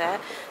pronounce it.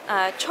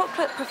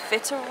 Chocolate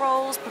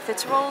profiteroles.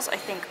 Profiteroles, I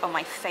think, are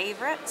my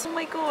favourites. Oh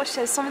my gosh,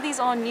 so some of these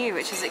are new,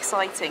 which is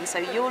exciting. So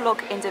your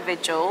log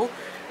individual,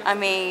 I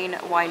mean,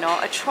 why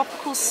not? A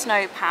tropical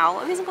snow pal.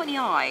 Oh, he hasn't got any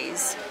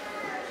eyes.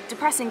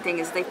 Depressing thing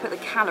is they put the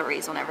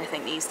calories on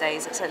everything these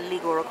days. It's a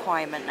legal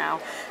requirement now.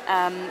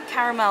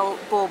 Caramel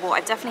bauble,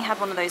 I've definitely had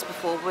one of those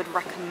before, would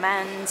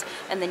recommend.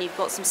 And then you've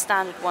got some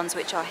standard ones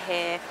which are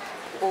here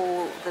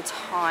all the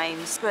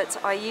times. But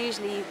I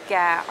usually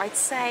get, I'd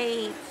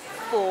say,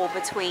 4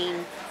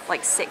 between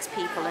like 6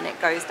 people, and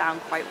it goes down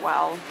quite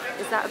well.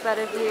 Is that a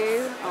better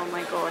view? Oh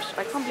my gosh,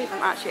 I can't believe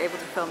I'm actually able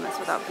to film this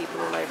without people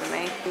all over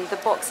me. The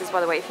boxes, by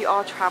the way, if you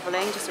are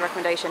traveling, just a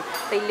recommendation,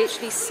 they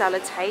literally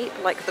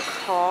sellotape like the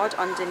card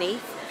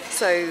underneath,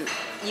 so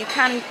you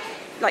can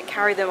like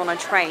carry them on a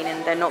train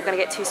and they're not going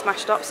to get too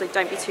smashed up, so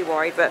don't be too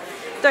worried. But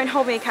don't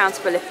hold me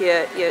accountable if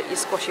you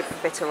squash your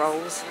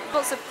profiteroles.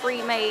 Lots of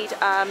pre-made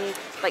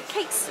like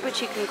cakes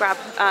which you can grab.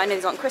 I know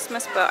these aren't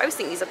Christmas, but I always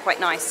think these are quite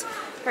nice.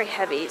 Very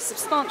heavy,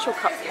 substantial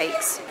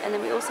cupcakes. And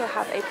then we also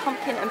have a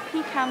pumpkin and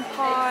pecan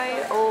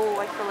pie. Oh,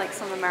 I feel like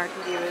some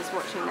American viewers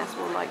watching this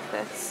will like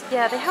this.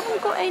 Yeah, they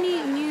haven't got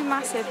any new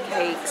massive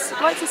cakes.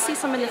 I'd like to see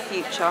some in the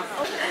future.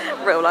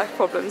 Real life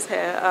problems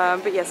here.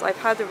 But yes, I've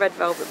had the red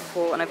velvet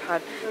before and I've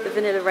had the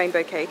vanilla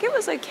rainbow cake. It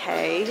was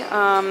okay.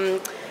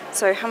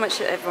 So how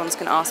much everyone's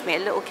gonna ask me, a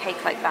little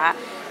cake like that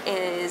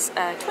is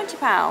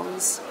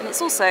 £20, and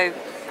it's also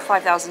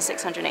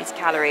 5,680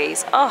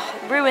 calories. Oh,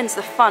 ruins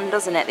the fun,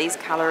 doesn't it, these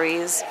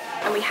calories?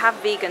 And we have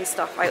vegan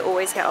stuff, I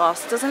always get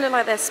asked. Doesn't look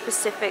like they're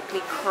specifically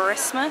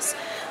Christmas,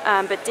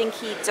 but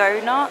Dinky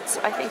Donuts,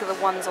 I think, are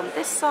the ones on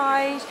this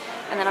side.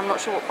 And then I'm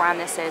not sure what brand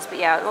this is, but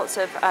yeah, lots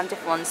of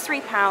different ones,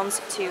 £3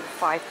 to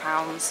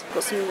 £5.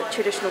 Got some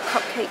traditional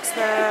cupcakes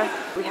there.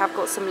 We have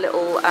got some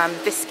little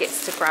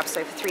biscuits to grab,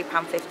 so for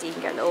 £3.50 you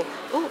can get a little,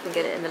 oh, you can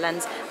get it in the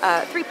lens,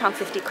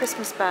 £3.50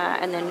 Christmas bear.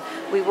 And then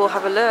we will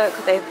have a look,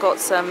 they've got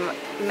some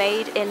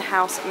made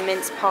in-house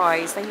mince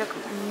pies. They look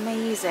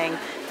amazing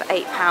for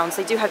 £8.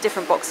 They do have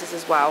different boxes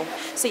as well.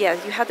 So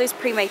yeah, you had those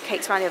pre-made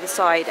cakes around the other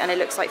side, and it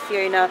looks like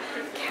Fiona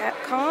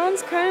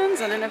Cairns,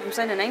 I don't know if I'm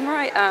saying her name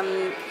right.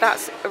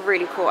 That's a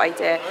really cool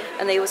idea,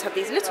 and they always have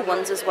these little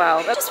ones as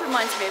well. That just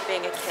reminds me of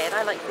being a kid.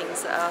 I like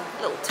things that are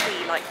a little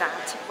twee like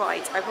that.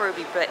 Right, I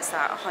probably blitzed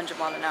that 100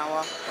 miles an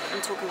hour.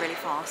 I'm talking really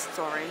fast,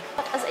 sorry.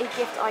 As a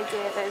gift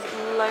idea, there's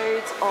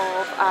loads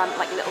of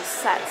like little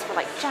sets for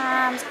like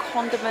jams,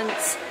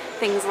 condiments,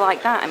 things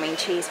like that. I mean,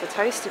 cheese for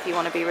toast if you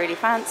want to be really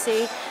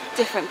fancy,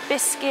 different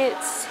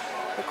biscuits.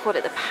 They call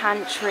it the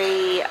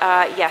pantry.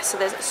 Yeah, so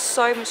there's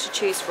so much to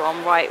choose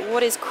from. Right,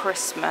 what is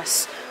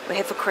Christmas? We're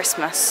here for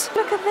Christmas.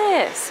 Look at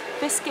this,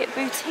 Biscuit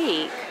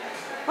Boutique.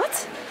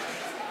 What?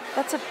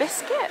 That's a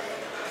biscuit?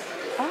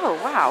 Oh,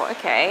 wow,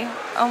 okay.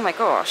 Oh my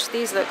gosh,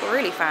 these look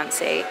really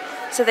fancy.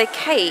 So they're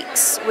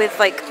cakes with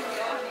like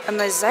a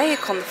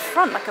mosaic on the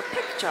front, like a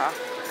picture.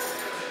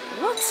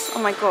 What?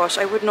 Oh my gosh,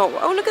 I would not.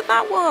 Oh, look at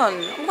that one.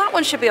 Well, that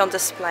one should be on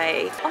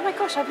display. Oh my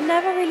gosh, I've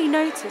never really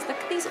noticed. Look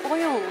at these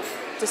oil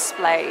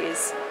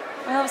displays.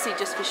 I mean, obviously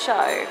just for show.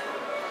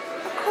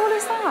 How cool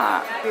is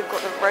that? We've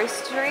got the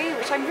roastery,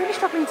 which I'm really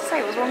struggling to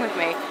say what's wrong with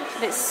me,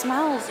 but it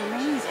smells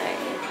amazing.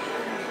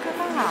 Look at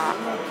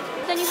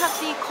that. Then you have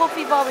the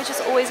coffee bar, which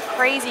is always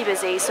crazy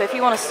busy. So if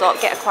you want to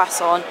stop, get a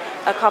croissant,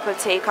 a cup of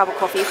tea, a cup of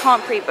coffee. You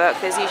can't pre-book,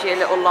 there's usually a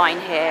little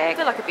line here. I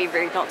feel like it'd be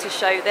rude not to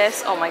show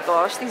this. Oh my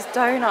gosh, these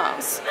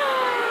donuts.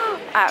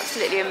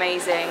 Absolutely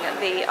amazing.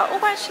 Oh,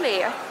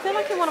 actually, I feel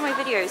like in one of my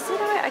videos,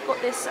 I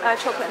got this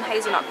chocolate and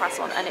hazelnut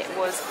croissant, and it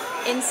was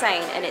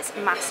insane, and it's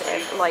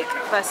massive, like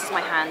versus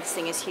my hand. This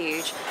thing is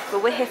huge.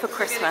 But we're here for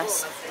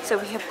Christmas, so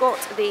we have got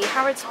the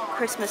Harrods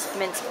Christmas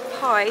mince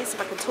pies,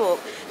 if I can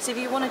talk. So if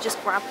you want to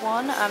just grab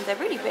one, they're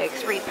really big,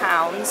 £3.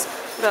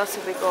 What else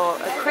have we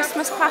got? A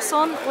Christmas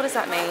croissant. What does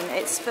that mean?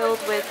 It's filled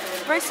with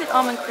roasted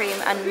almond cream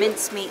and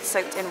mincemeat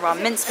soaked in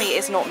rum. Mincemeat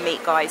is not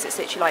meat, guys. It's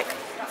literally like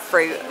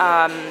fruit.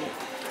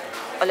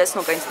 Let's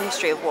not go into the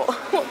history of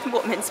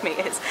what mincemeat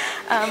is.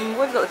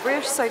 We've got the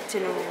brioche soaked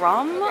in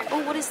rum.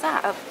 Oh, what is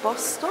that? A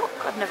Bostock?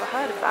 I've never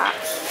heard of that.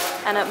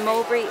 And a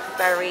mulberry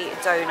berry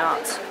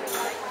donut.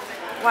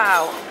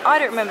 Wow, I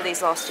don't remember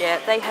these last year.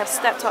 They have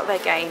stepped up their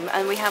game,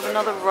 and we have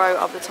another row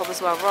up the top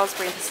as well.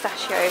 Raspberry and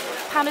pistachio,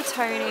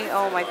 panettone,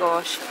 oh my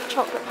gosh,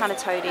 chocolate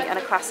panettone, and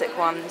a classic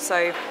one.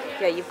 So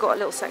yeah, you've got a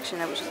little section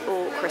there which is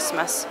all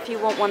Christmas. If you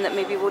want one that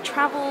maybe will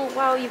travel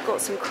well, you've got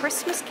some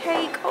Christmas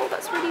cake. Oh,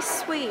 that's really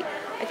sweet.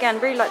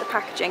 Again, really like the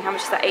packaging. How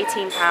much is that?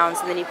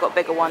 £18, and then you've got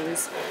bigger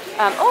ones.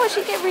 Oh,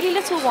 actually get a really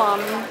little one.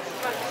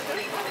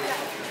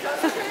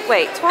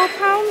 Wait,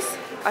 £12?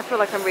 I feel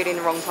like I'm reading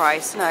the wrong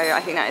price. No, I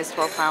think that is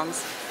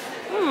 £12.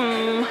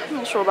 I'm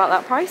not sure about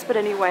that price, but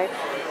anyway,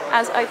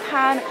 as I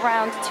pan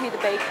round to the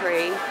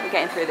bakery, we're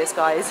getting through this,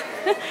 guys.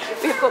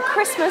 We've got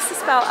Christmas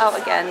spelled out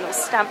again, or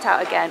stamped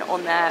out again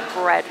on their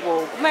bread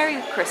wall.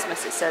 Merry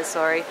Christmas, it says,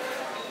 sorry,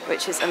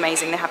 which is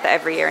amazing. They have that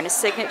every year, and a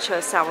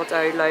signature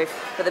sourdough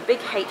loaf with a big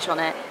H on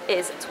it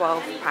is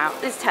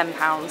 £12. Is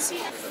 £10.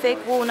 Fig,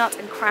 walnut,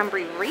 and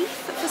cranberry wreath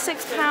for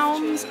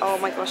 £6. Oh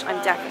my gosh,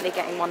 I'm definitely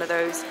getting one of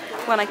those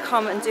when I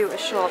come and do a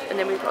shop. And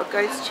then we've got a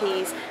goat's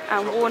cheese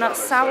and walnut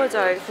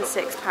sourdough for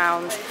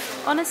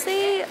 £6.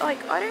 Honestly,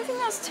 like, I don't think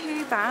that's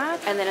too bad.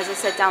 And then, as I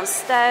said,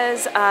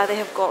 downstairs they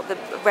have got the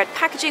red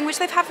packaging, which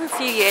they've had for a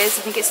few years.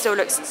 I think it still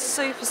looks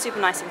super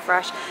nice and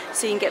fresh.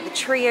 So you can get the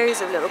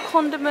trios of little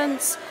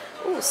condiments.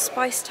 Oh,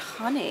 spiced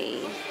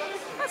honey.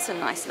 That's a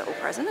nice little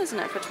present, isn't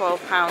it, for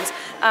 £12?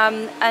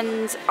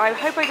 And I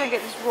hope I don't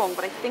get this wrong,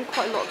 but I think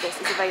quite a lot of this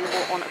is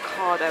available on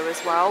Ocado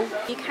as well.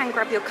 You can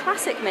grab your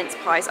classic mince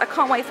pies. I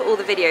can't wait for all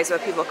the videos where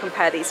people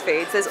compare these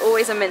foods. There's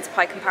always a mince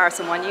pie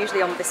comparison one,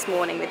 usually on This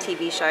Morning, the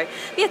TV show.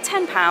 But yeah,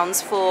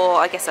 £10 for,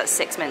 I guess that's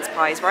 6 mince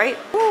pies, right?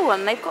 Oh,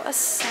 and they've got a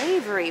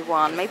savoury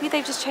one. Maybe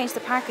they've just changed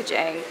the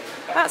packaging.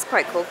 That's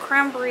quite cool.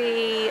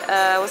 Cranberry, what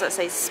does that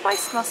say?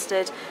 Spiced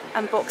mustard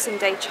and Boxing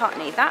Day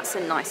chutney. That's a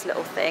nice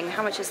little thing.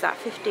 How much is that?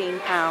 £15.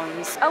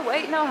 Oh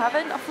wait, no I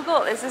haven't. I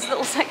forgot. There's this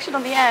little section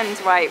on the end.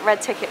 Right,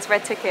 red tickets,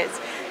 red tickets.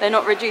 They're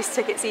not reduced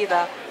tickets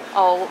either.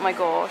 Oh my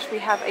gosh. We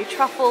have a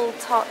truffle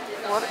tart.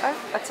 What?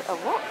 Oh,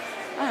 what?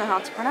 I don't know how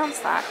to pronounce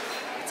that.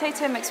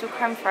 Potato mixed with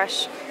creme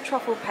fraiche,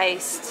 truffle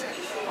paste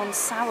on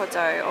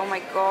sourdough. Oh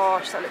my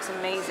gosh, that looks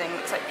amazing.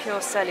 Looks like pure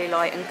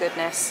cellulite and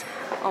goodness.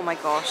 Oh my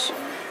gosh.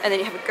 And then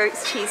you have a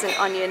goat's cheese and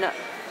onion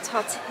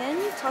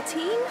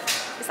tartine?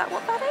 Is that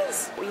what that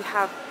is? We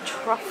have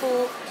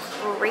truffle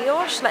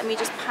brioche. Let me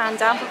just pan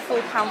down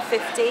for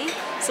 £4.50.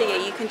 So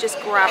yeah, you can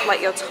just grab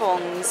like your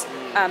tongs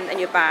and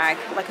your bag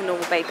like a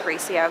normal bakery.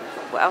 So yeah,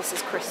 what else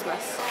is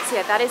Christmas? So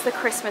yeah, that is the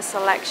Christmas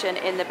selection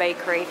in the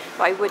bakery.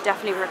 But I would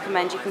definitely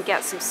recommend you can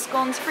get some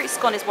scones. Fruit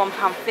scone is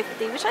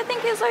 £1.50, which I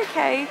think is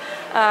okay.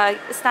 A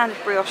standard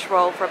brioche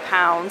roll for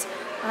 £1.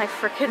 And I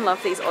freaking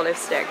love these olive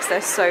sticks. They're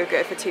so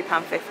good for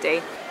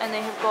 £2.50. And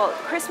they have got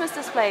Christmas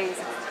displays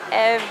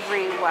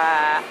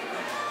everywhere.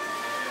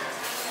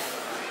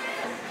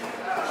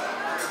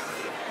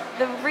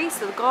 The wreaths,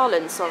 the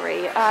garland,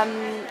 sorry, are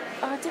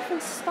a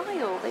different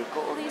style. They've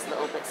got all these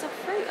little bits of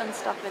fruit and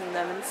stuff in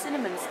them, and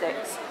cinnamon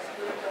sticks.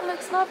 It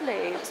looks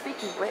lovely.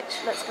 Speaking of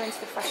which, let's go into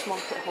the fresh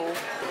market hall.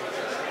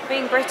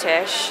 Being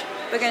British,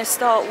 we're going to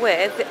start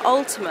with the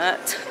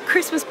ultimate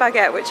Christmas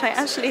baguette, which I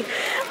actually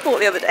bought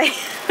the other day.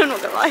 I'm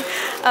not going to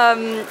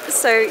lie.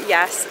 So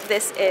yes,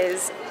 this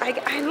is,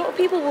 a lot of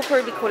people will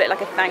probably call it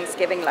like a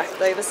Thanksgiving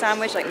leftover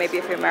sandwich, like maybe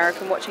if you're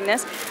American watching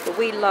this, but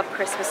we love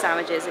Christmas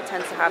sandwiches. It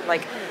tends to have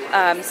like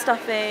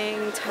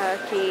stuffing,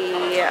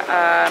 turkey,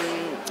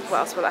 what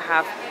else will it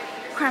have?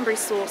 Cranberry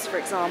sauce, for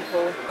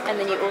example, and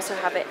then you also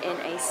have it in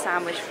a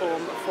sandwich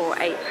form for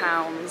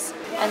 £8.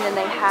 And then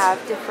they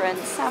have different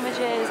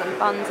sandwiches and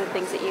buns and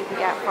things that you can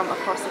get from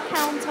across the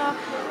counter,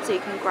 so you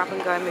can grab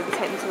and go and maybe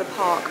take them to the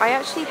park. I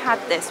actually had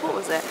this, what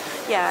was it?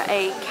 Yeah,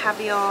 a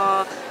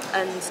caviar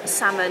and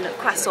salmon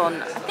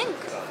croissant. I think,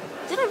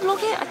 did I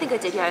vlog it? I think I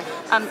did, yeah.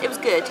 It was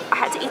good. I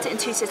had to eat it in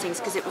 2 sittings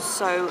because it was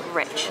so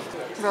rich.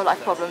 Real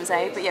life problems,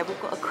 eh? But yeah,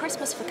 we've got a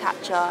Christmas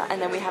focaccia,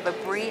 and then we have a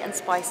brie and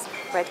spiced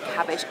red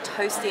cabbage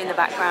toasty in the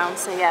background.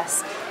 So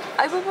yes,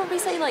 I would probably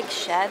say like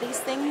share these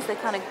things. They're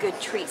kind of good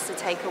treats to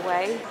take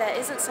away. There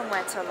isn't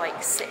somewhere to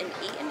like sit and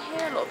eat in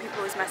here. A lot of people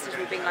always message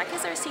me being like,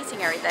 is there a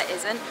seating area? There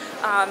isn't.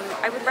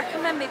 I would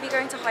recommend maybe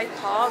going to Hyde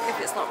Park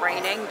if it's not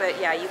raining, but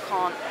yeah, you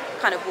can't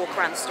kind of walk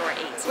around the store and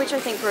eat, which I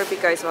think probably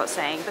goes without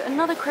saying. But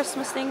another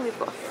Christmas thing, we've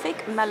got a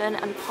fig, melon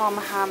and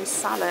parma ham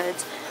salad.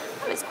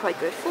 That looks quite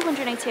good,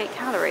 488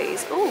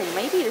 calories. Oh,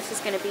 maybe this is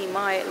going to be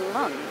my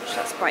lunch.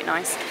 That's quite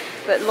nice.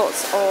 But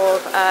lots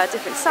of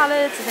different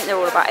salads. I think they're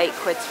all about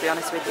 £8 to be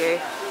honest with you.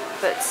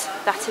 But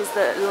that is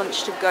the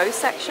lunch to go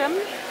section.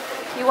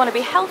 If you want to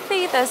be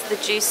healthy, there's the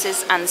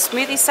juices and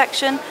smoothies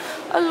section,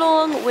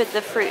 along with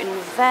the fruit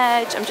and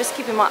veg. I'm just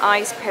keeping my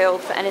eyes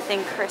peeled for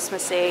anything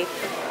Christmassy.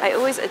 I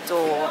always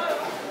adore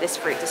this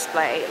fruit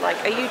display. Like,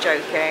 are you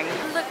joking?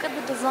 Look at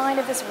the design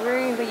of this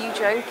room. Are you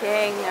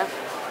joking?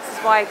 This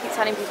is why I keep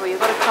telling people you've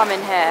got to come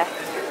in here,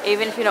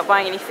 even if you're not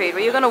buying any food.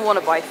 Well, you're going to want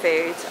to buy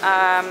food.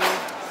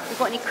 You've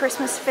got any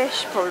Christmas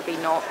fish? Probably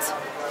not.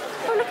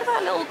 Oh, look at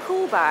that little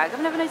cool bag.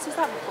 I've never noticed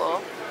that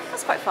before.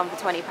 That's quite fun for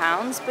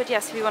 £20. But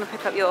yes, if you want to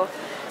pick up your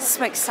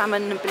smoked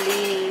salmon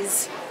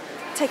bellinis,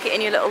 take it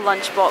in your little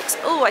lunchbox.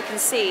 Oh, I can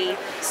see,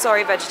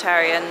 sorry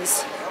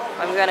vegetarians,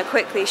 I'm going to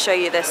quickly show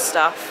you this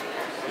stuff.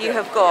 You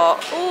have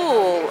got,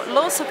 oh,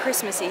 lots of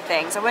Christmassy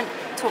things. I won't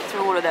talk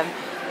through all of them.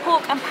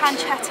 Pork and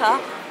pancetta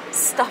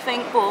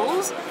stuffing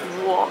balls.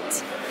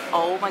 What?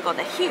 Oh my god,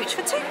 they're huge.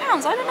 For £2, I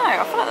don't know.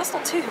 I feel like that's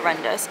not too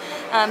horrendous.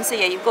 So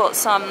yeah, you've got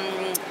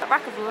a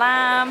rack of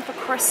lamb for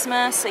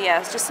Christmas. So yeah,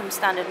 it's just some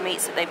standard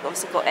meats that they've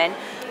obviously got in.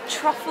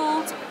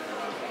 Truffled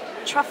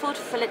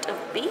fillet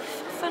of beef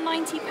for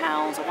 £90.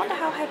 I wonder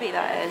how heavy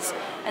that is.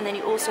 And then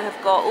you also have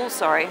got, oh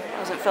sorry, I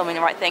wasn't filming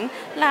the right thing,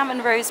 lamb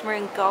and rosemary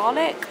and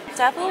garlic.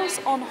 Devils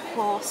on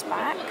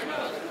horseback.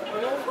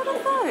 What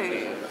are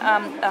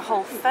those? A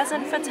whole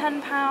pheasant for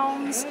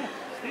 £10.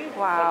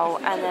 Wow,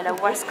 and then a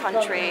West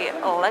Country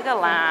leg of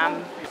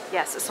lamb.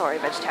 Yes, sorry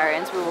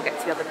vegetarians, we will get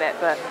to the other bit,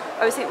 but I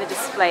always think the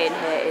display in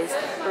here is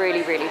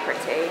really, really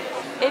pretty.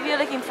 If you're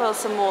looking for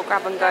some more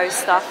grab and go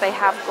stuff, they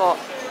have got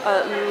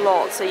a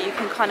lot, so you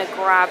can kind of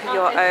grab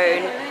your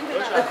own,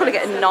 they're calling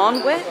it a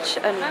naan-wich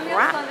and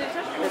wrap.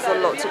 There's a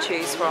lot to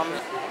choose from.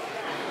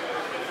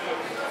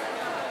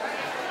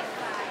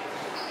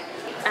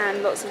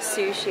 And lots of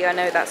sushi. I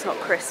know that's not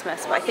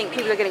Christmas, but I think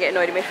people are going to get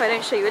annoyed at me if I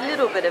don't show you a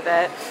little bit of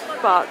it.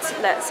 But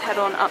let's head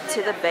on up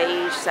to the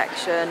beige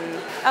section.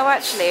 Oh,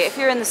 actually, if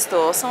you're in the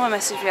store, someone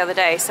messaged me the other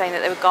day saying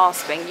that they were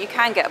gasping. You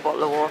can get a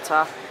bottle of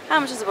water. How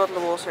much is a bottle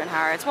of water in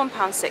Harrods?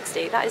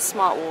 £1.60. That is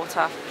smart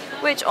water.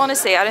 Which,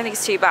 honestly, I don't think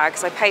it's too bad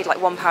because I paid like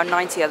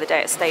 £1.90 the other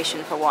day at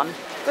station for one.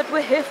 But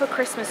we're here for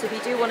Christmas. If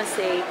you do want to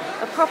see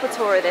a proper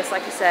tour of this,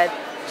 like I said,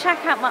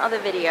 check out my other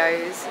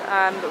videos,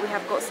 but we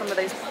have got some of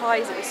those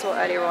pies that we saw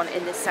earlier on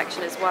in this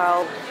section as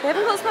well. They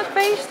haven't got as much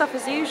beige stuff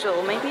as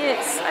usual. Maybe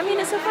it's, I mean,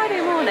 it's a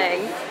Friday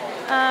morning.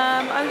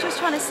 I'm just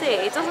trying to see.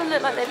 It doesn't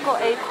look like they've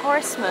got a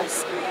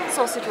Christmas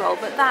sausage roll,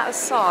 but that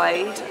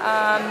aside,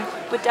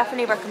 would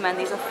definitely recommend.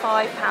 These are £5.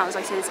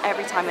 I say this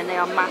every time and they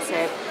are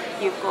massive.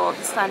 You've got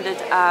the standard,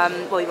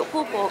 well, you've got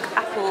pulled pork,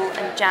 apple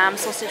and jam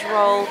sausage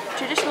roll,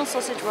 traditional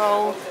sausage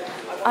roll,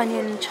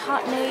 onion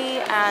chutney,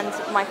 and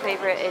my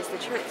favourite is the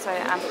chorizo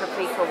and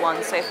paprika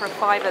one. So for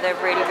 £5 they're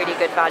really, really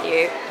good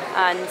value.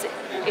 And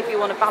if you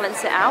want to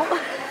balance it out,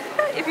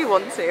 if you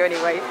want to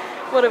anyway,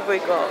 what have we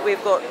got?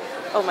 We've got,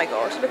 oh my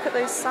gosh, look at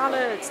those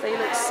salads, they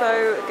look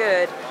so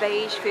good.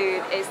 Beige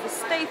food is the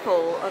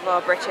staple of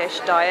our British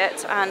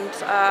diet, and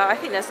I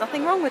think there's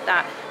nothing wrong with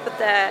that. But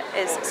there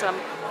is some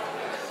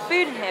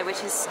food in here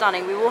which is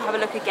stunning. We will have a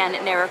look again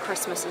nearer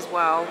Christmas as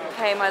well.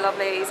 Okay, my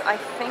lovelies, I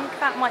think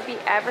that might be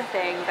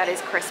everything that is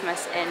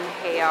Christmas in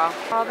here.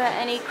 Are there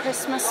any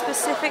Christmas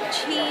specific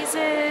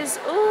cheeses?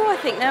 Oh, I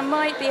think there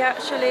might be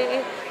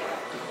actually.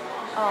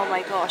 Oh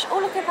my gosh, oh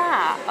look at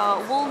that.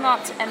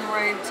 Walnut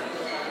enrobed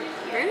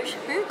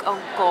book.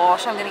 Oh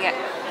gosh, I'm gonna get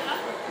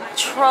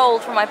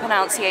trolled for my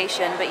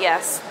pronunciation, but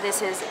yes,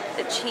 this is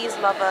a cheese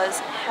lover's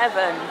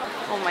heaven.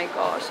 Oh my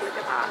gosh, look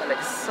at that, it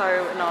looks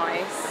so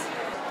nice.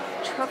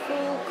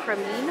 Truffle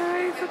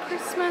cremino for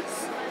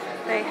Christmas.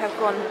 They have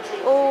gone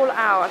all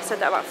out. I've said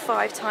that about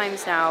 5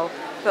 times now,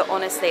 but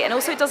honestly, and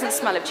also it doesn't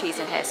smell of cheese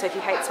in here, so if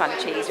you hate the smell of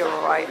cheese, you're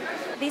alright.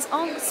 These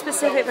aren't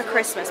specific for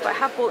Christmas, but I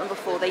have bought them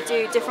before. They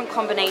do different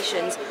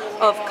combinations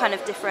of kind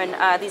of different,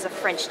 these are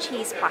French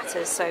cheese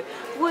platters, so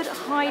would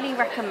highly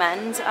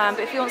recommend. But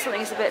if you want something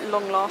that's a bit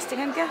long lasting,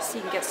 I guess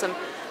you can get some,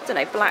 I don't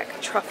know,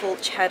 black truffle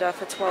cheddar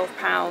for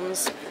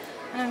 £12.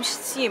 And I'm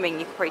assuming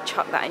you could probably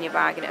chuck that in your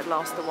bag and it'd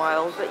last a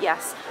while, but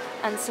yes.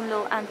 And some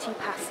little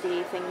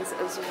antipasti things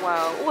as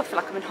well. Oh, I feel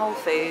like I'm in Whole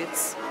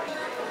Foods.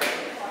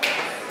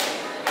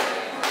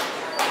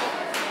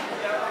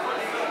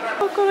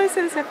 Oh god, I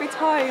say this every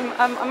time.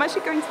 I'm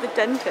actually going to the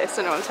dentist,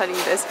 I know I'm telling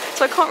you this,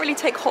 so I can't really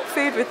take hot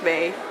food with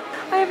me.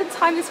 I haven't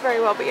timed this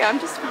very well, but yeah, I'm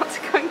just about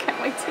to go and get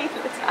my teeth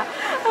looked at.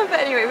 But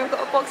anyway, we've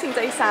got a Boxing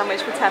Day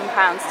sandwich for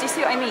 £10. Do you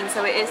see what I mean?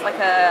 So it is like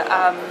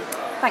a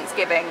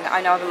Thanksgiving.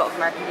 I know I have a lot of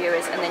American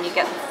viewers, and then you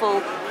get the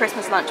full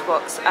Christmas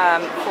lunchbox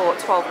for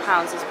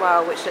 £12 as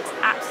well, which looks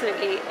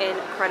absolutely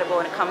incredible,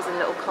 and it comes in a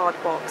little card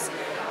box.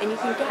 And you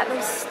can get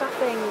those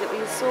stuffing that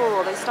we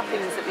saw, those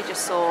stuffings that we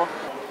just saw.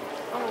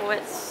 Oh,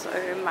 it's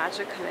so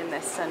magical in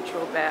this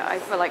central bit. I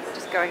feel like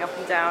just going up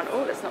and down.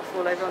 Oh, let's not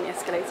fall over on the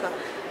escalator.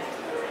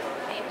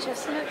 It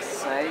just looks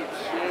so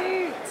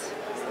cute.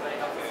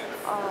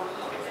 Oh,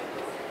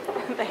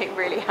 they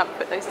really have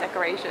put those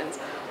decorations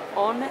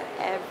on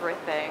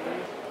everything.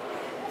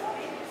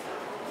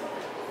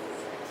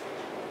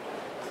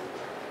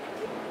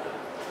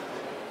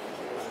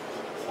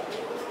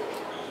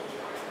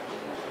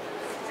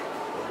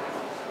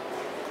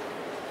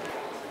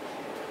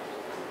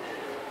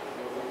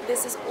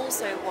 This is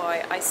also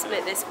why I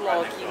split this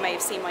vlog. You may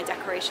have seen my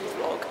decorations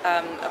vlog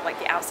of like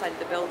the outside of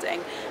the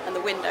building and the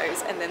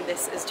windows, and then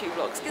this is 2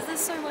 vlogs because there's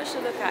so much to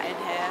look at in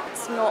here.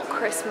 It's not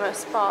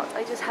Christmas, but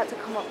I just had to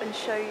come up and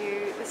show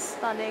you the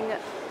stunning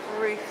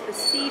roof, the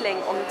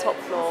ceiling on the top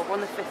floor. We're on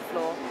the 5th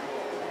floor.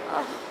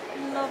 Oh,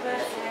 I love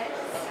it.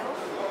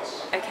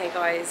 Okay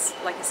guys,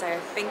 like I say, I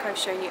think I've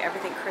shown you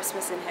everything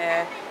Christmas in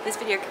here. This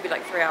video could be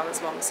like 3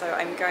 hours long, so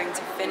I'm going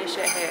to finish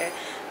it here.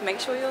 Make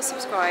sure you're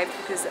subscribed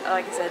because,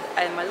 like I said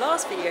in my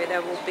last video,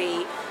 there will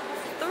be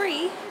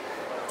 3.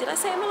 Did I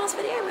say in my last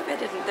video? Maybe I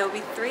didn't. There will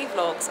be 3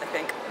 vlogs, I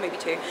think, maybe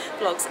 2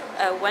 vlogs.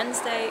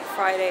 Wednesday,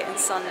 Friday and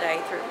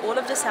Sunday through all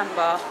of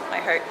December, I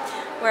hope.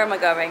 Where am I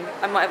going?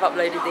 I might have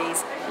uploaded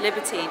these.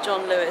 Liberty,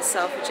 John Lewis,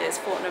 Selfridges,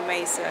 Fortnum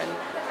Mason,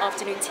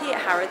 afternoon tea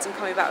at Harrods. I'm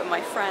coming back with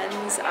my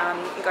friends. I'm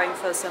going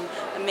for some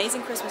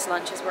amazing Christmas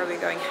lunches where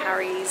we're going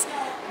Harry's,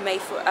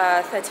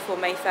 34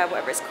 Mayfair,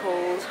 whatever it's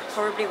called,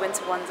 Horribly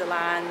Winter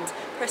Wonderland,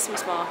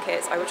 Christmas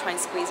markets. I will try and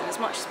squeeze in as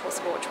much as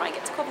possible, try and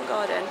get to Covent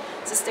Garden,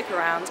 so stick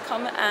around.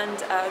 Come and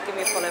give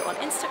me a follow on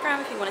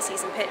Instagram if you want to see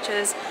some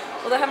pictures,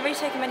 although I haven't really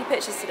taken many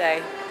pictures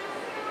today.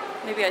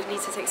 Maybe I need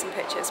to take some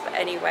pictures, but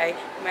anyway,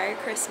 Merry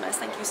Christmas.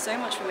 Thank you so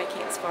much for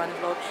making it this far in the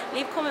vlog.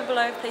 Leave a comment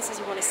below places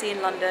you want to see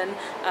in London,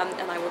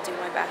 and I will do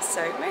my best.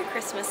 So Merry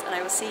Christmas, and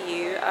I will see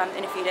you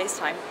in a few days'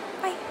 time.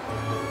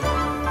 Bye.